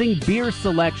amazing beer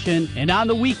selection, and on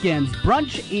the weekends,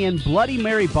 brunch and Bloody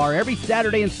Mary bar every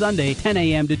Saturday and Sunday, 10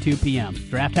 a.m. to 2 p.m.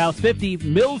 Draft House 50,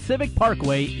 Mill Civic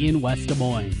Parkway in West Des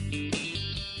Moines.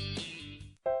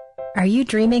 Are you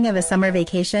dreaming of a summer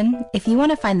vacation? If you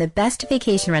want to find the best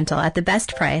vacation rental at the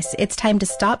best price, it's time to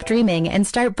stop dreaming and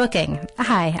start booking.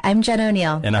 Hi, I'm Jen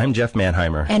O'Neill. And I'm Jeff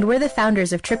Manheimer. And we're the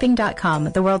founders of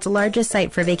Tripping.com, the world's largest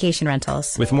site for vacation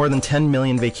rentals. With more than 10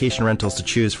 million vacation rentals to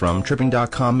choose from,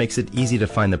 Tripping.com makes it easy to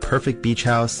find the perfect beach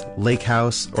house, lake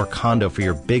house, or condo for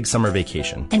your big summer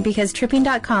vacation. And because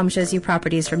Tripping.com shows you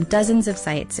properties from dozens of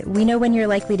sites, we know when you're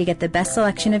likely to get the best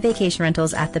selection of vacation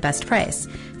rentals at the best price.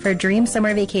 For a dream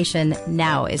summer vacation,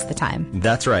 now is the time.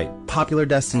 That's right. Popular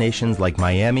destinations like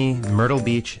Miami, Myrtle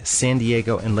Beach, San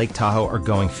Diego, and Lake Tahoe are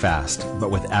going fast.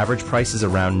 But with average prices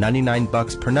around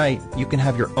 $99 per night, you can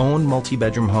have your own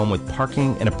multi-bedroom home with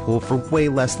parking and a pool for way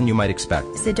less than you might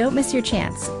expect. So don't miss your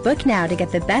chance. Book now to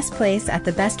get the best place at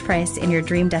the best price in your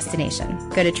dream destination.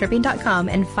 Go to Tripping.com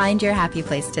and find your happy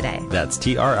place today. That's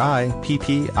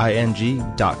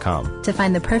TRIPPING.com. To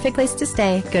find the perfect place to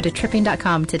stay, go to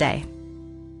Tripping.com today.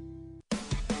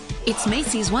 It's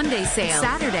Macy's One-Day Sale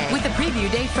Saturday with a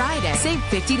Preview Day Friday. Save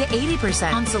 50 to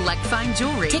 80% on select fine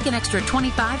jewelry. Take an extra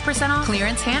 25% off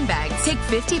clearance handbags. Take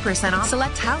 50% off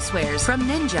select housewares from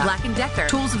Ninja, Black & Decker,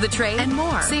 Tools of the Trade, and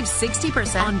more. Save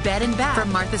 60% on bed and bath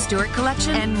from Martha Stewart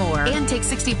Collection and more. And take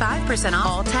 65% off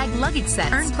all tag luggage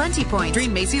sets. Earn Plenty points.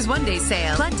 Dream Macy's One-Day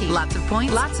Sale. Plenty. Lots of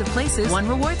points. Lots of places. One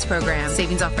rewards program.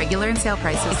 Savings off regular and sale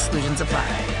prices. Exclusions apply.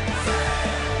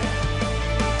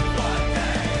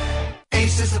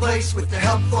 Ace is the place with the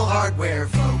helpful hardware,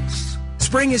 folks.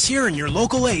 Spring is here and your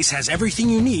local Ace has everything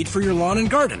you need for your lawn and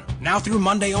garden. Now through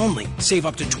Monday only. Save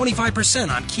up to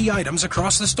 25% on key items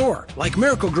across the store. Like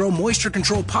Miracle-Gro Moisture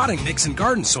Control Potting Mix and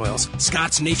Garden Soils,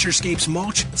 Scott's Naturescapes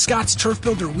Mulch, Scott's Turf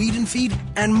Builder Weed and Feed,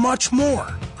 and much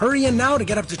more. Hurry in now to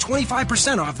get up to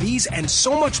 25% off these and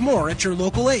so much more at your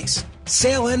local Ace.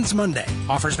 Sale ends Monday.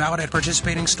 Offers valid at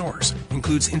participating stores.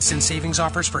 Includes instant savings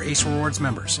offers for Ace Rewards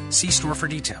members. See store for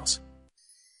details.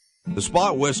 The Spa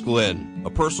at West Glen,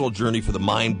 a personal journey for the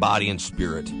mind, body, and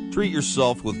spirit. Treat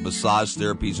yourself with massage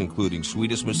therapies including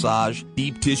Swedish massage,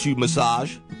 deep tissue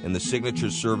massage, and the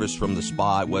signature service from the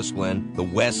Spa at West Glen, the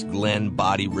West Glen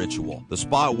Body Ritual. The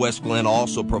Spa at West Glen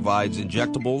also provides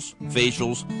injectables,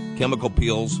 facials, chemical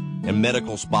peels, and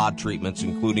medical spa treatments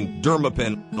including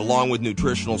Dermapen along with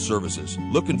nutritional services.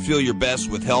 Look and feel your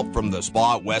best with help from the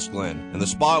Spa at West Glen. And the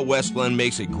Spa at West Glen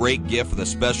makes a great gift for the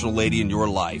special lady in your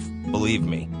life. Believe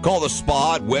me. Call the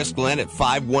Spa at West Glen at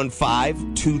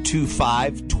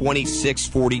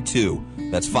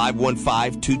 515-225-2642. That's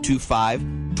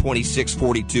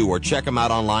 515-225-2642. Or check them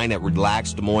out online at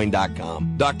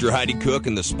RelaxDesMoines.com. Dr. Heidi Cook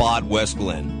and the Spa at West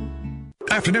Glen.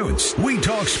 Afternoons, we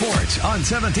talk sports on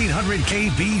 1700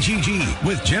 KBGG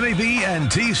with Jimmy B and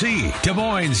TC, Des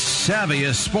Moines'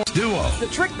 savviest sports duo. The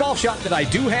trick golf shot that I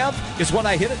do have is when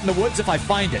I hit it in the woods if I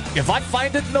find it. If I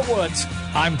find it in the woods,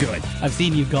 I'm good. I've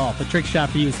seen you golf. The trick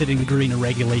shot for you is hitting the green in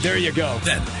regulation. There you go.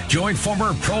 Then join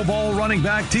former Pro Bowl running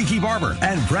back Tiki Barber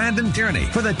and Brandon Tierney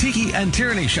for the Tiki and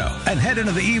Tierney Show. And head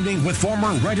into the evening with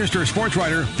former registered sports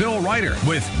writer Bill Ryder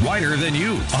with Ryder Than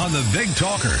You on the Big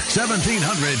Talker,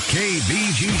 1700 KBGG.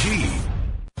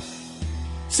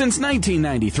 Since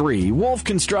 1993, Wolf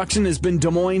Construction has been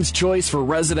Des Moines' choice for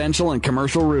residential and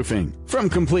commercial roofing. From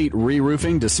complete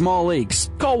re-roofing to small leaks,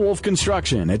 call Wolf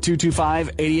Construction at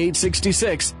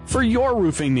 225-8866 for your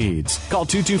roofing needs. Call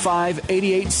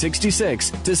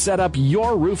 225-8866 to set up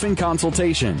your roofing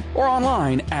consultation or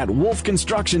online at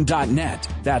wolfconstruction.net.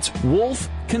 That's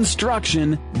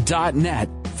wolfconstruction.net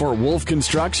for Wolf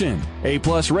Construction. A+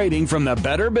 rating from the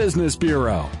Better Business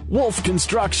Bureau.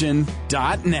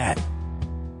 wolfconstruction.net.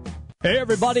 Hey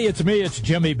everybody, it's me, it's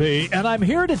Jimmy B, and I'm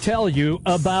here to tell you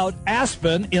about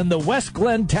Aspen in the West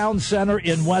Glen Town Center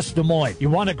in West Des Moines. You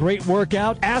want a great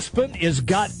workout? Aspen has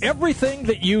got everything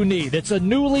that you need. It's a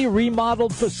newly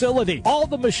remodeled facility. All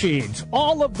the machines,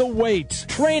 all of the weights,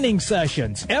 training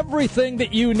sessions, everything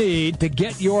that you need to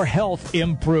get your health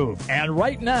improved. And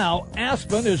right now,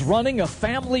 Aspen is running a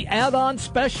family add-on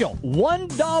special.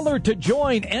 $1 to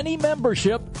join any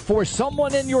membership for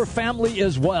someone in your family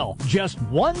as well. Just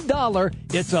 $1.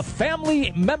 It's a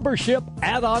family membership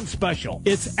add-on special.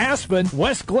 It's Aspen,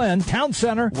 West Glen, Town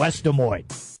Center, West Des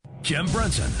Moines. Jim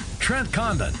Brenson, Trent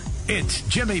Condon. It's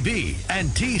Jimmy B and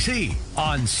TC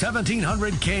on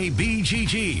 1700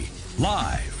 KBGG.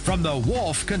 Live from the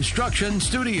Wolf Construction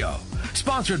Studio.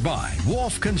 Sponsored by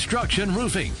Wolf Construction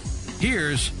Roofing.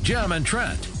 Here's Jim and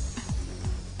Trent.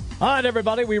 All right,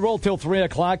 everybody, we roll till 3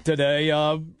 o'clock today.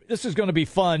 This is going to be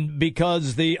fun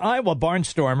because the Iowa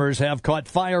Barnstormers have caught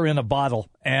fire in a bottle,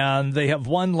 and they have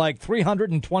won like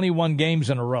 321 games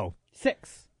in a row.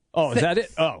 6. Oh, is that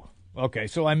it? Oh, okay,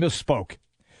 so I misspoke.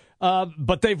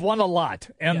 But they've won a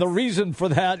lot, and the reason for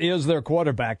that is their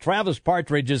quarterback. Travis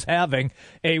Partridge is having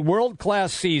a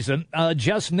world-class season,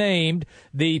 just named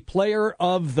the Player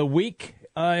of the Week,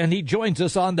 and he joins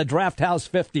us on the Draft House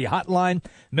 50 hotline,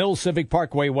 Mills Civic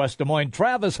Parkway, West Des Moines.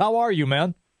 Travis, how are you,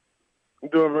 man? I'm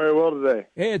doing very well today.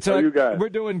 Hey, how are you guys? We're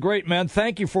doing great, man.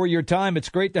 Thank you for your time. It's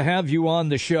great to have you on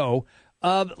the show.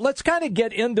 Let's kind of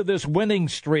get into this winning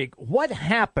streak. What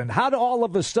happened? How all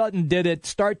of a sudden did it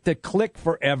start to click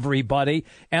for everybody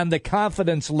and the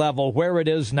confidence level where it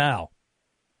is now?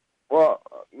 Well,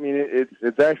 I mean,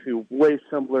 it's actually way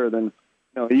simpler than,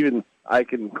 even I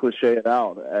can cliche it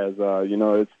out as,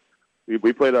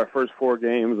 we played our first 4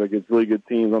 games against really good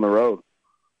teams on the road.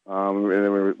 And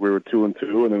then we were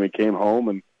 2-2, and then we came home,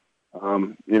 and,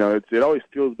 it always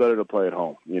feels better to play at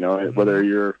home, whether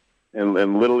you're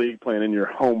in Little League playing in your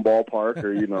home ballpark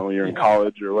or, you're in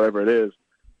college or whatever it is.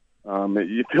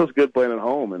 It feels good playing at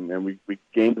home, and we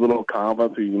gained a little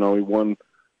confidence. We won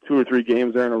 2 or 3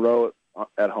 games there in a row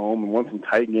at home and won some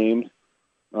tight games.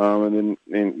 And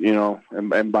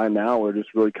by now we're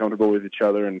just really comfortable with each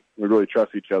other, and we really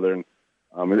trust each other. And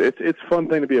it's a fun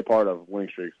thing to be a part of,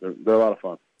 winning streaks. They're a lot of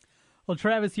fun. Well,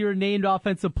 Travis, you're named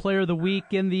Offensive Player of the Week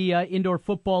in the Indoor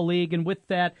Football League, and with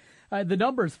that, the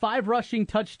numbers, 5 rushing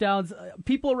touchdowns.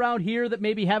 People around here that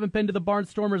maybe haven't been to the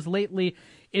Barnstormers lately,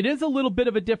 it is a little bit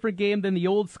of a different game than the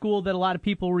old school that a lot of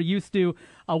people were used to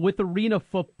with arena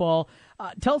football.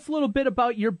 Tell us a little bit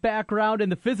about your background and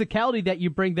the physicality that you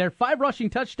bring there. 5 rushing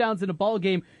touchdowns in a ball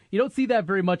game, you don't see that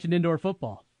very much in indoor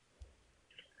football.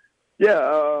 Yeah,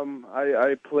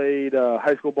 I played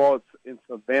high school ball in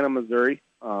Savannah, Missouri.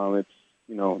 It's,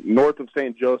 north of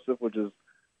St. Joseph, which is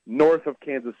north of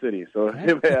Kansas City. So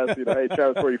if they ask you, hey,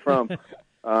 Travis, where are you from?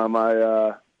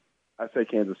 I say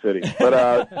Kansas City.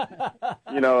 But, but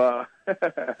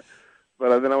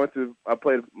then I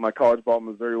played my college ball at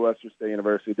Missouri Western State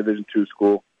University, Division II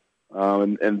school.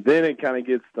 And then it kind of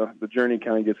gets, the journey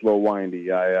kind of gets a little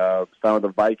windy. I signed with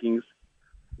the Vikings,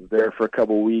 was there for a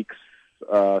couple weeks,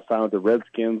 signed with the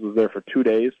Redskins, was there for 2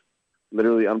 days,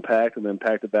 literally unpacked and then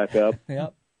packed it back up.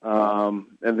 Yep.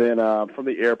 And then from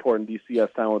the airport in D.C., I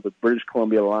signed with the British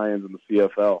Columbia Lions in the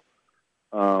CFL.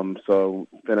 So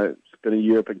spent a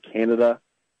year up in Canada.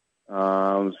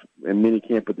 I was in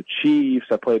minicamp with the Chiefs.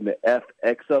 I played in the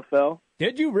FXFL.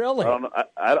 Did you really? I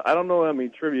don't know how many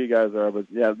trivia you guys are, but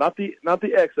yeah, not the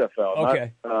XFL.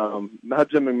 Okay. Not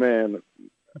Jim McMahon.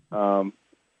 But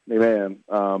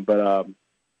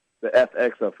the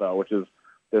FXFL, which is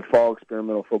the Fall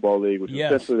Experimental Football League, which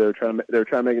essentially they were trying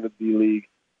to make it a D League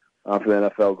for the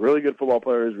NFL. Really good football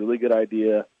players, really good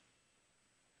idea.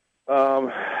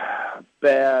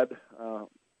 Bad.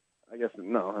 I guess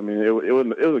no. I mean, it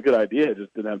was a good idea. It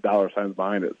just didn't have dollar signs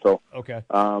behind it. So okay.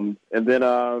 And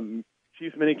then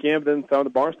Chiefs minicamp, then found the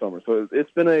Barnstormers. So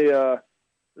it's been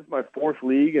this is my 4th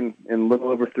league in a little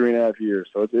over 3.5 years.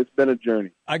 So it's been a journey.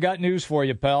 I got news for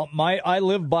you, pal. I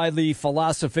live by the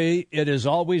philosophy: it is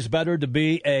always better to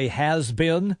be a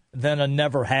has-been than a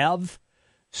never have.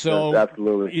 So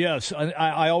absolutely, yes,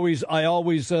 I always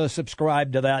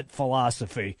subscribe to that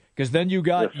philosophy, because then you've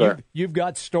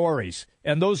got stories,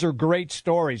 and those are great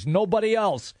stories. Nobody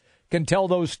else can tell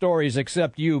those stories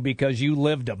except you, because you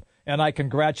lived them, and I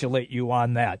congratulate you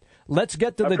on that. Let's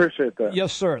get to I appreciate that.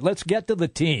 Yes, sir. Let's get to the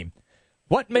team.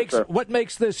 What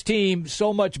makes this team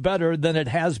so much better than it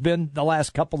has been the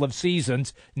last couple of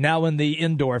seasons now in the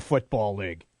Indoor Football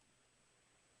League?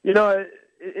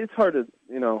 It's hard to,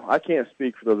 I can't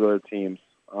speak for those other teams.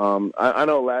 I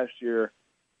know last year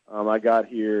I got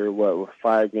here, with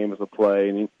 5 games to play.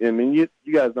 And I mean, you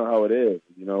guys know how it is,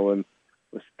 when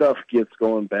stuff gets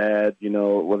going bad,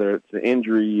 whether it's the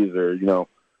injuries or, you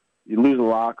lose a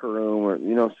locker room or,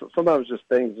 sometimes just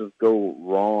things just go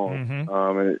wrong,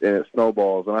 and it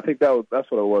snowballs. And I think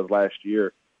that's what it was last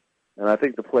year. And I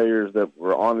think the players that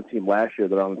were on the team last year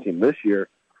that are on the team this year,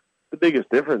 the biggest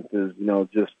difference is,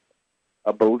 just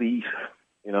a belief,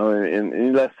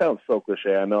 and that sounds so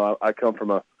cliche. I know I come from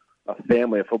a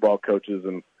family of football coaches,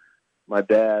 and my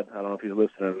dad, I don't know if he's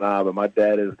listening or not, but my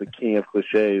dad is the king of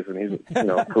cliches, and he's,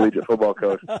 collegiate football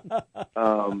coach.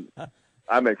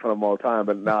 I make fun of him all the time,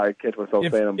 but now I catch myself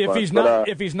saying them.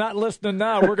 If he's not listening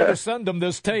now, we're going to send him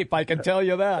this tape. I can tell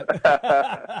you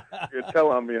that. You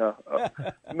tell him,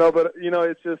 No, but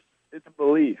it's a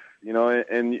belief,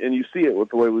 and you see it with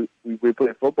the way we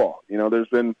play football. There's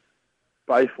been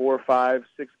probably 4, 5,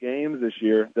 6 games this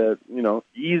year that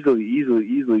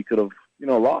easily could have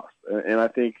lost, and I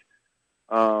think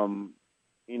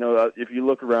if you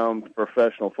look around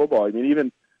professional football, I mean,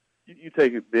 even you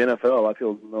take the NFL. I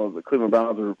feel the Cleveland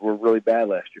Browns were really bad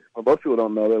last year. But most people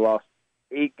don't know they lost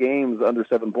 8 games under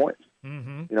 7 points.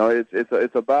 Mm-hmm.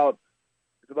 It's about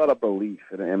a belief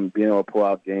and being able to pull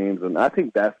out games, and I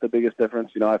think that's the biggest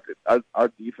difference. Our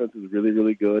defense is really,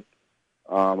 really good.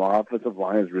 Our offensive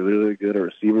line is really, really good. Our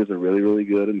receivers are really, really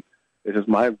good, and it's just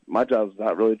my job is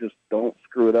not really just don't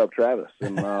screw it up, Travis.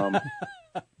 And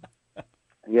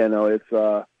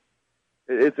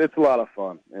it's a lot of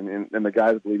fun, and the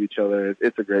guys believe each other.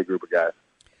 It's a great group of guys.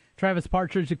 Travis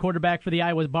Partridge, the quarterback for the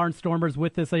Iowa Barnstormers,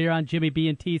 with us here on Jimmy B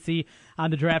and TC on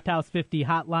the Draft House 50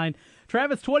 hotline.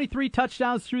 Travis, 23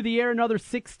 touchdowns through the air, another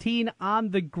 16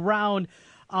 on the ground.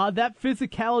 That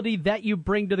physicality that you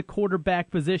bring to the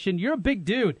quarterback position, you're a big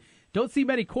dude. Don't see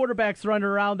many quarterbacks running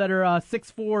around that are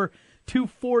 6'4",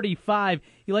 245.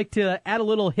 You like to add a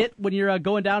little hit when you're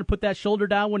going down, put that shoulder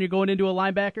down when you're going into a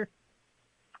linebacker?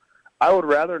 I would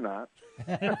rather not.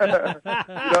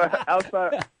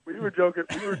 Outside, we were joking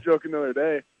the other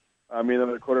day. I mean,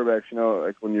 other quarterbacks,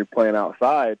 like when you're playing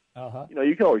outside,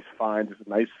 you can always find just a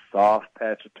nice soft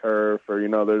patch of turf, or you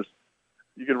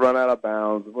could run out of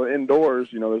bounds. Well, indoors,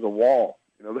 there's a wall.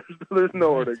 There's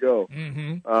nowhere to go.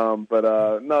 Mm-hmm.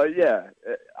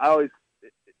 I always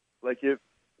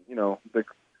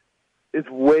it's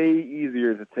way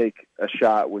easier to take a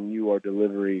shot when you are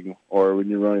delivering or when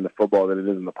you're running the football than it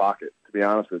is in the pocket, to be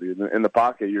honest with you. In the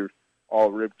pocket, you're all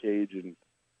rib cage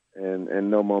and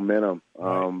no momentum.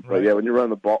 But yeah, when you're running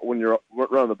the ball,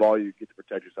 you get to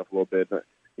protect yourself a little bit. But,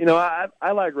 I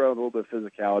like running a little bit of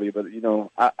physicality, but you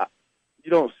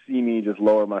don't see me just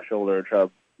lower my shoulder and try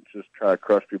to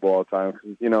crush people all the time,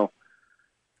 because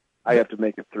I have to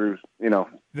make it through. The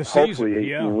hopefully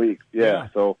season, 18 weeks. Yeah.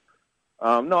 So.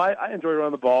 I enjoy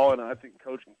running the ball, and I think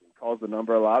Coach calls the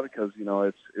number a lot because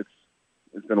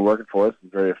it's been working for us.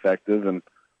 It's very effective, and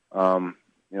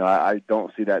I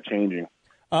don't see that changing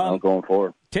going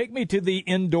forward. Take me to the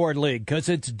indoor league, because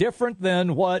it's different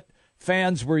than what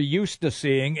fans were used to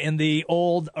seeing in the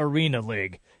old Arena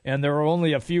League, and there are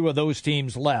only a few of those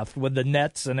teams left with the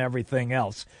nets and everything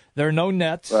else. There are no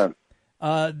nets. Right.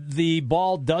 The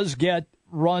ball does get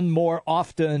run more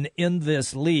often in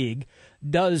this league.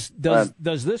 Does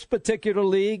this particular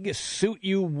league suit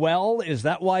you well? Is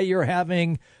that why you're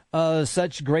having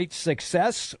such great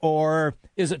success, or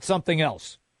is it something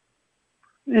else?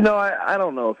 I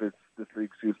don't know if this league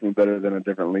suits me better than a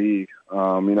different league.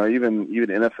 Even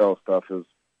NFL stuff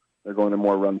they're going to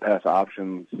more run pass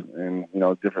options and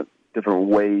different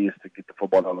ways to get the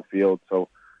football down the field. So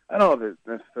I don't know if it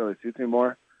necessarily suits me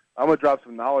more. I'm gonna drop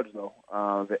some knowledge though.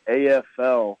 The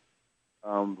AFL.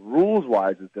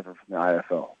 Rules-wise, is different from the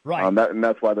IFL, right? And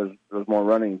that's why there's more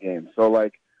running games. So,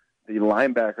 like the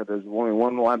linebacker, there's only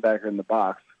one linebacker in the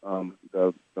box,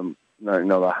 the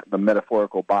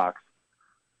metaphorical box,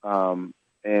 and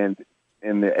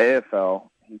in the AFL,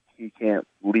 he can't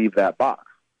leave that box.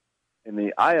 In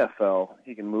the IFL,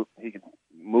 he can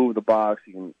move the box.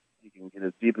 He can get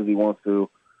as deep as he wants to.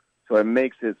 So it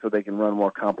makes it so they can run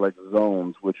more complex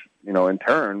zones, which in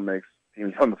turn makes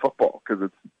teams run the football because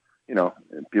it's.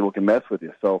 People can mess with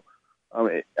you. So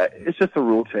it's just a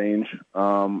rule change.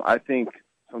 I think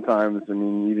sometimes,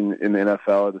 even in the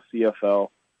NFL or the CFL,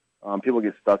 people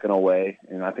get stuck in a way,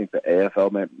 and I think the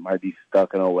AFL might be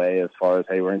stuck in a way as far as,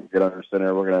 hey, we're going to get under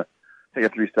center, we're going to take a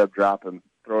 3-step drop and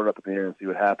throw it up in the air and see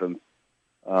what happens.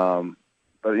 But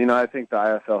I think the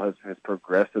IFL has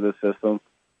progressed to this system,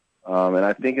 and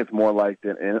I think it's more like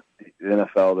the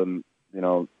NFL than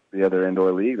the other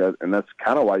indoor league, and that's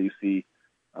kind of why you see.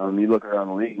 You look around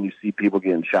the league and you see people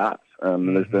getting shots.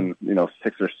 There's been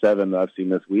 6 or 7 that I've seen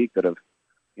this week that have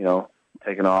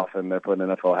taken off and they're putting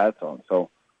NFL hats on. So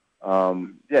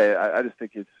I just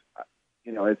think it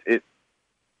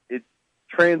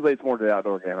translates more to the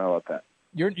outdoor game. How about that?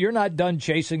 You're not done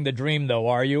chasing the dream though,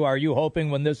 are you? Are you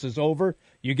hoping when this is over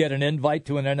you get an invite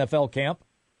to an NFL camp?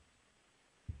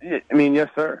 Yes,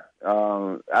 sir.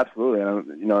 Absolutely.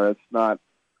 And it's not.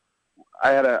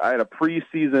 I had a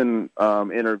preseason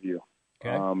interview,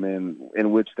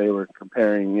 in which they were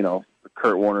comparing, the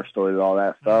Kurt Warner story and all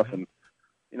that stuff, and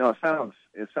it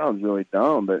sounds really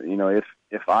dumb, but if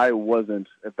that wasn't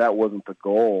the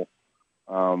goal,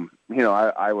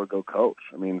 I would go coach.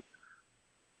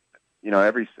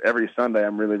 every Sunday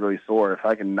I'm really, really sore. If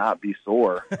I can not be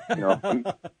sore,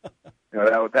 that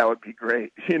would be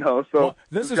great. So well,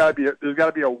 there's got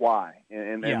to be a why,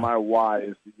 and my why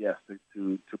is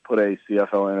to put a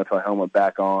CFL NFL helmet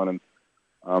back on and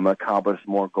accomplish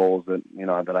more goals that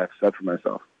I've set for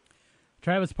myself.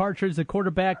 Travis Partridge, the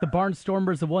quarterback. The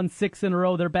Barnstormers have won 6 in a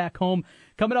row. They're back home.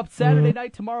 Coming up Saturday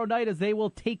night, tomorrow night, as they will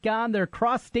take on their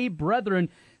cross-state brethren.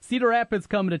 Cedar Rapids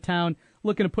coming to town,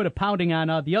 looking to put a pounding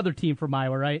on the other team from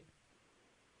Iowa, right?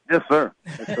 Yes, sir.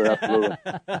 Yes, sir, absolutely.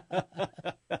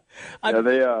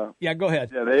 Go ahead.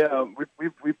 Yeah,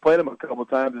 we've played them a couple of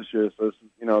times this year, so this is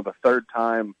the third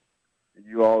time.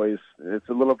 It's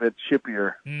a little bit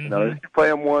chippier. Mm-hmm. You play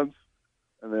them once,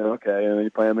 and then you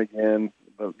play them again.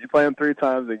 But you play them 3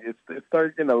 times, it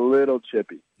starts getting a little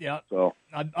chippy. Yeah. So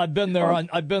I've been there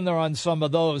on some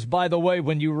of those. By the way,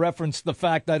 when you referenced the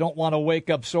fact I don't want to wake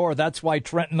up sore, that's why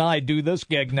Trent and I do this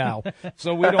gig now.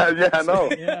 So we don't. Yeah, I know.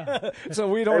 So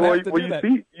we don't have to do that.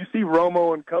 You see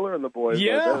Romo and Color and the boys.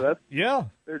 Yeah.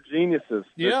 They're geniuses.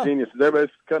 Yeah. Geniuses.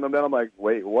 Everybody's cutting them down. I'm like,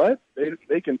 wait, what?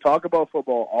 They can talk about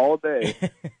football all day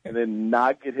and then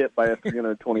not get hit by a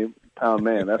 320-pound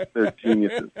man. They're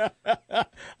geniuses.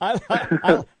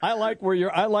 I like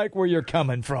where you're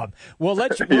coming from. We'll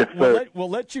let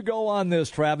you go on this,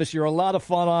 Travis. You're a lot of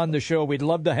fun on the show. We'd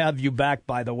love to have you back,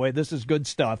 by the way. This is good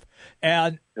stuff.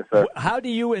 And how do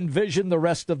you envision the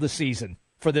rest of the season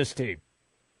for this team?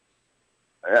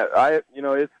 There's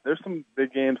some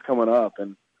big games coming up,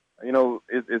 and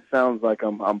it sounds like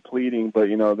I'm pleading, but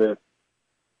the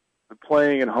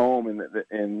playing at home and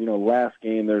last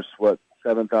game there's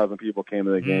 7,000 people came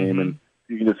to the game, and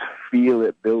you can just feel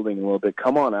it building a little bit.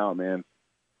 Come on out, man.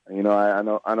 I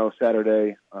know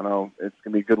Saturday. I know it's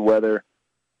gonna be good weather.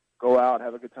 Go out,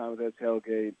 have a good time with that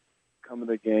tailgate. Come to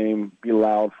the game, be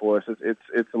loud for us.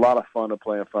 It's a lot of fun to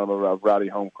play in front of a rowdy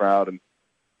home crowd, and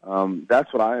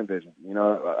that's what I envision.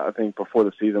 I think before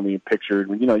the season we pictured,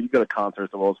 you go to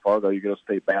concerts at Wells Fargo, you go to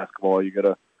state basketball, you go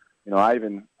to, I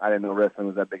didn't know wrestling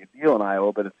was that big a deal in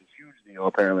Iowa, but it's a huge deal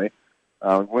apparently.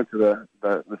 We went to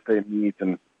the state meets,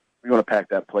 and we want to pack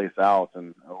that place out,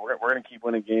 and we're going to keep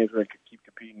winning games. We're going to keep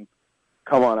competing.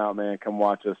 Come on out, man. Come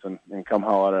watch us and come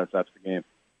holler at us after the game.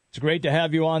 It's great to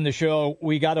have you on the show.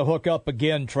 We got to hook up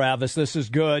again, Travis. This is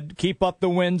good. Keep up the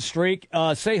win streak.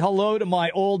 Say hello to my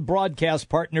old broadcast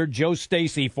partner, Joe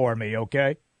Stacy, for me,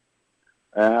 okay?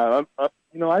 I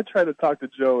try to talk to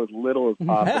Joe as little as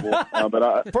possible, but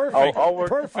I'll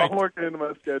work it into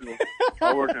my schedule.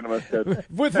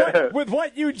 With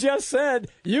what you just said,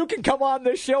 you can come on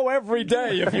this show every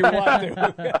day if you want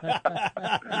to.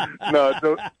 No,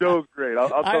 Joe's great.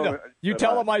 I'll tell him. You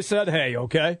tell him I said hey,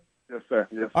 okay? Yes, sir.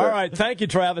 Yes, sir. All right. Thank you,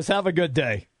 Travis. Have a good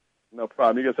day. No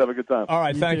problem. You guys have a good time. All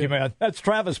right. Thank you, man. That's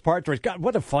Travis Partridge. God,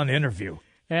 what a fun interview.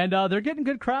 And they're getting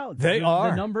good crowds. They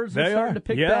are. The numbers are starting to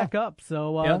pick back up.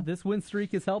 So this win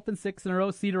streak is helping. 6 in a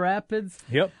row. Cedar Rapids.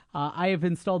 Yep. I have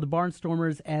installed the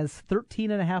Barnstormers as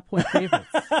 13.5-point favorites.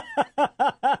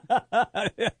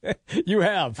 You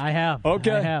have? I have.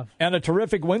 Okay. I have. And a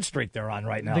terrific win streak they're on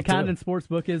right now. The Condon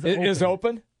Sportsbook is open. It is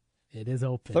open? It is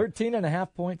open.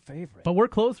 13.5-point favorite. But we're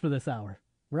closed for this hour.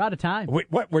 We're out of time. Wait,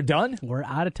 what? We're done? We're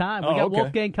out of time. We got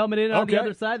Wolfgang coming in on the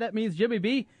other side. That means Jimmy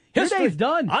B. Your day's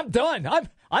done. I'm done.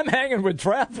 I'm hanging with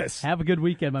Travis. Have a good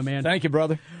weekend, my man. Thank you,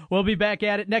 brother. We'll be back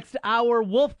at it next hour.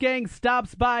 Wolfgang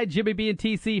stops by. Jimmy B and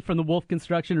TC from the Wolf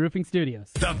Construction Roofing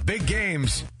Studios. The big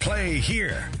games play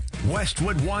here.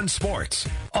 Westwood One Sports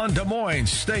on Des Moines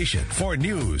Station for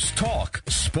news, talk,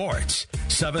 sports.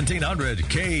 1700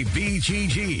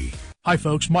 KBGG. Hi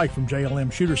folks, Mike from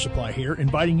JLM Shooter Supply here,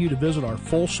 inviting you to visit our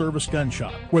full-service gun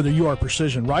shop. Whether you are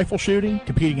precision rifle shooting,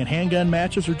 competing in handgun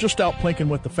matches, or just out plinking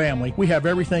with the family, we have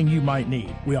everything you might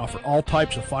need. We offer all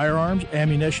types of firearms,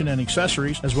 ammunition, and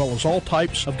accessories, as well as all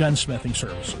types of gunsmithing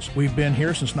services. We've been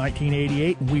here since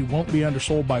 1988, and we won't be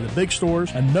undersold by the big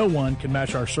stores, and no one can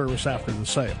match our service after the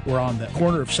sale. We're on the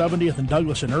corner of 70th and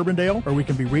Douglas in Urbandale, or we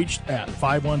can be reached at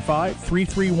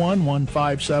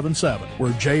 515-331-1577.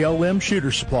 We're JLM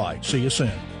Shooter Supply. See you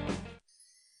soon.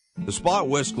 The Spa at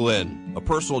West Glen, a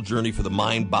personal journey for the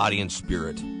mind, body, and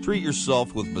spirit. Treat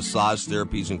yourself with massage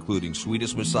therapies including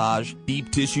Swedish massage,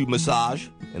 deep tissue massage,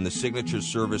 and the signature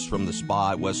service from the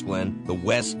Spa at West Glen, the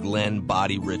West Glen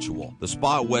Body Ritual. The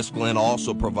Spa at West Glen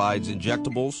also provides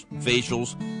injectables,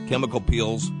 facials, chemical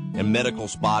peels, and medical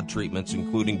spa treatments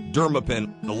including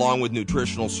Dermapen, along with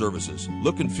nutritional services.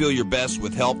 Look and feel your best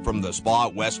with help from the Spa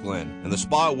at West Glen. And the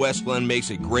Spa at West Glen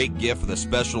makes a great gift for the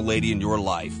special lady in your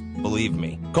life. Believe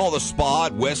me. Call the Spa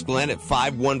at West Glen at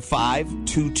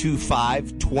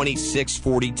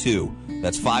 515-225-2642.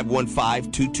 That's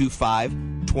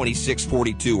 515-225-2642.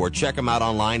 2642, or check them out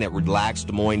online at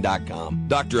relaxdesmoines.com.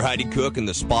 Dr. Heidi Cook and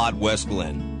the Spa at West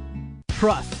Glen.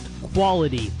 Trust,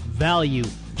 quality, value.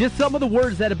 Just some of the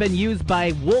words that have been used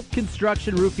by Wolf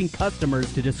Construction Roofing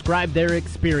customers to describe their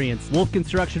experience. Wolf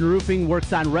Construction Roofing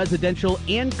works on residential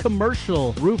and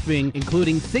commercial roofing,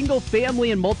 including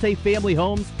single-family and multi-family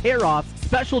homes, tear-offs,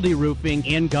 specialty roofing,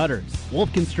 and gutters.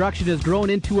 Wolf Construction has grown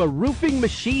into a roofing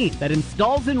machine that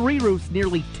installs and re-roofs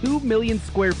nearly 2 million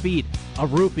square feet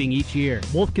of roofing each year.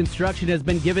 Wolf Construction has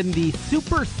been given the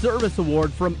Super Service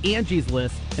Award from Angie's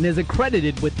List and is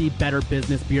accredited with the Better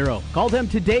Business Bureau. Call them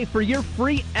today for your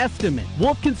free estimate.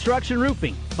 Wolf Construction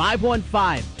Roofing,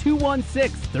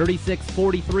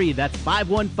 515-216-3643. That's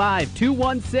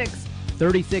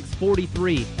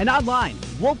 515-216-3643. And online,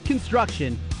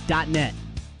 wolfconstruction.net.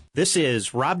 This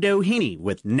is Rob Doheny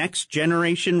with Next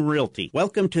Generation Realty.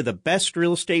 Welcome to the best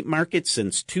real estate market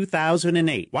since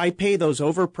 2008. Why pay those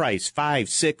overpriced 5,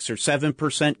 6, or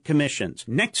 7% commissions?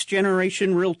 Next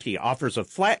Generation Realty offers a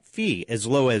flat fee as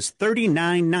low as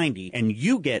 $39.90, and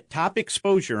you get top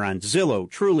exposure on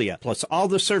Zillow, Trulia, plus all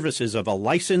the services of a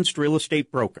licensed real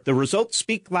estate broker. The results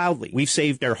speak loudly. We've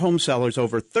saved our home sellers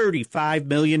over $35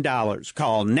 million.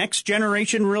 Call Next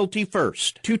Generation Realty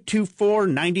first.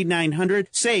 224-9900.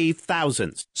 Save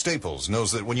thousands. Staples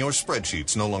knows that when your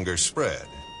spreadsheets no longer spread,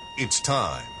 it's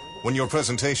time. When your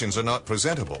presentations are not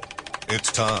presentable,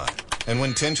 it's time. And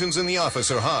when tensions in the office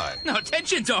are high, no,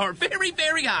 tensions are very,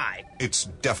 very high. It's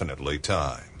definitely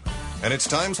time. And it's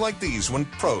times like these when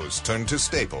pros turn to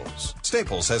Staples.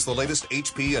 Staples has the latest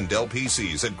HP and Dell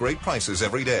PCs at great prices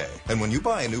every day. And when you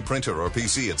buy a new printer or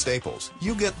PC at Staples,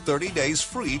 you get 30 days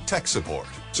free tech support.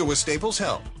 So with Staples'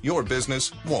 help, your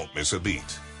business won't miss a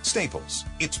beat. Staples,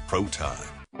 it's pro time.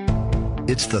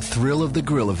 It's the thrill of the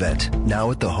grill event,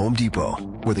 now at the Home Depot,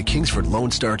 where the Kingsford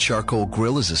Lone Star Charcoal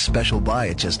Grill is a special buy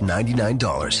at just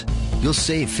 $99. You'll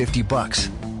save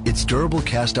 $50. Its durable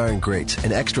cast iron grates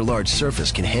and extra large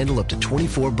surface can handle up to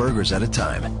 24 burgers at a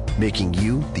time, making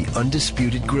you the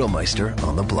undisputed grillmeister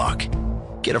on the block.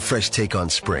 Get a fresh take on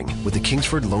spring with the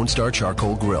Kingsford Lone Star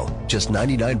Charcoal Grill. Just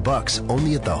 $99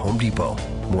 only at the Home Depot.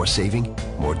 More saving,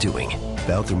 more doing.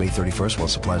 Valid through May 31st while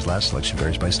supplies last. Selection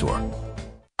varies by store.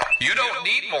 You don't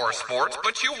need more sports,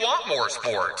 but you want more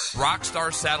sports.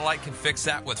 Rockstar Satellite can fix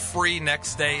that with free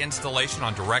next-day installation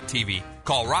on DirecTV.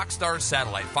 Call Rockstar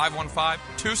Satellite,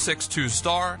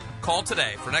 515-262-STAR. Call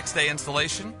today for next-day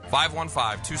installation,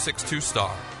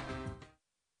 515-262-STAR.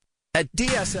 At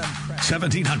DSM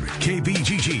 1700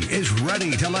 KBGG is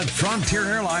ready to let Frontier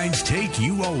Airlines take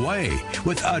you away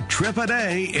with a trip a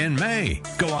day in May.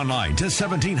 Go online to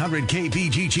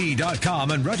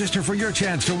 1700kbgg.com and register for your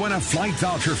chance to win a flight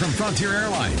voucher from Frontier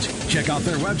Airlines. Check out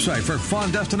their website for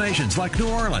fun destinations like New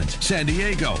Orleans, San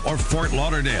Diego, or Fort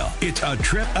Lauderdale. It's a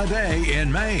trip a day in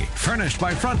May, furnished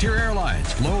by Frontier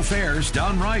Airlines. Low fares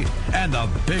done right. And the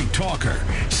big talker,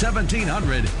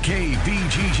 1700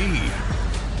 KBGG.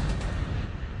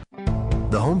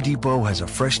 The Home Depot has a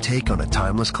fresh take on a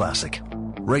timeless classic.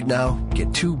 Right now,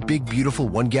 get 2 big, beautiful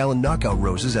 1-gallon knockout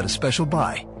roses at a special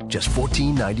buy, just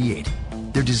 $14.98.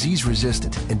 They're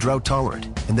disease-resistant and drought-tolerant,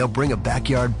 and they'll bring a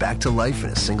backyard back to life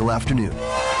in a single afternoon.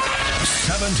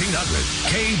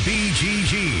 1700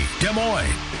 KBGG, Des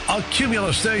Moines, a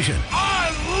Cumulus station.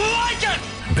 I like it!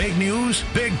 Big news,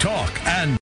 big talk, and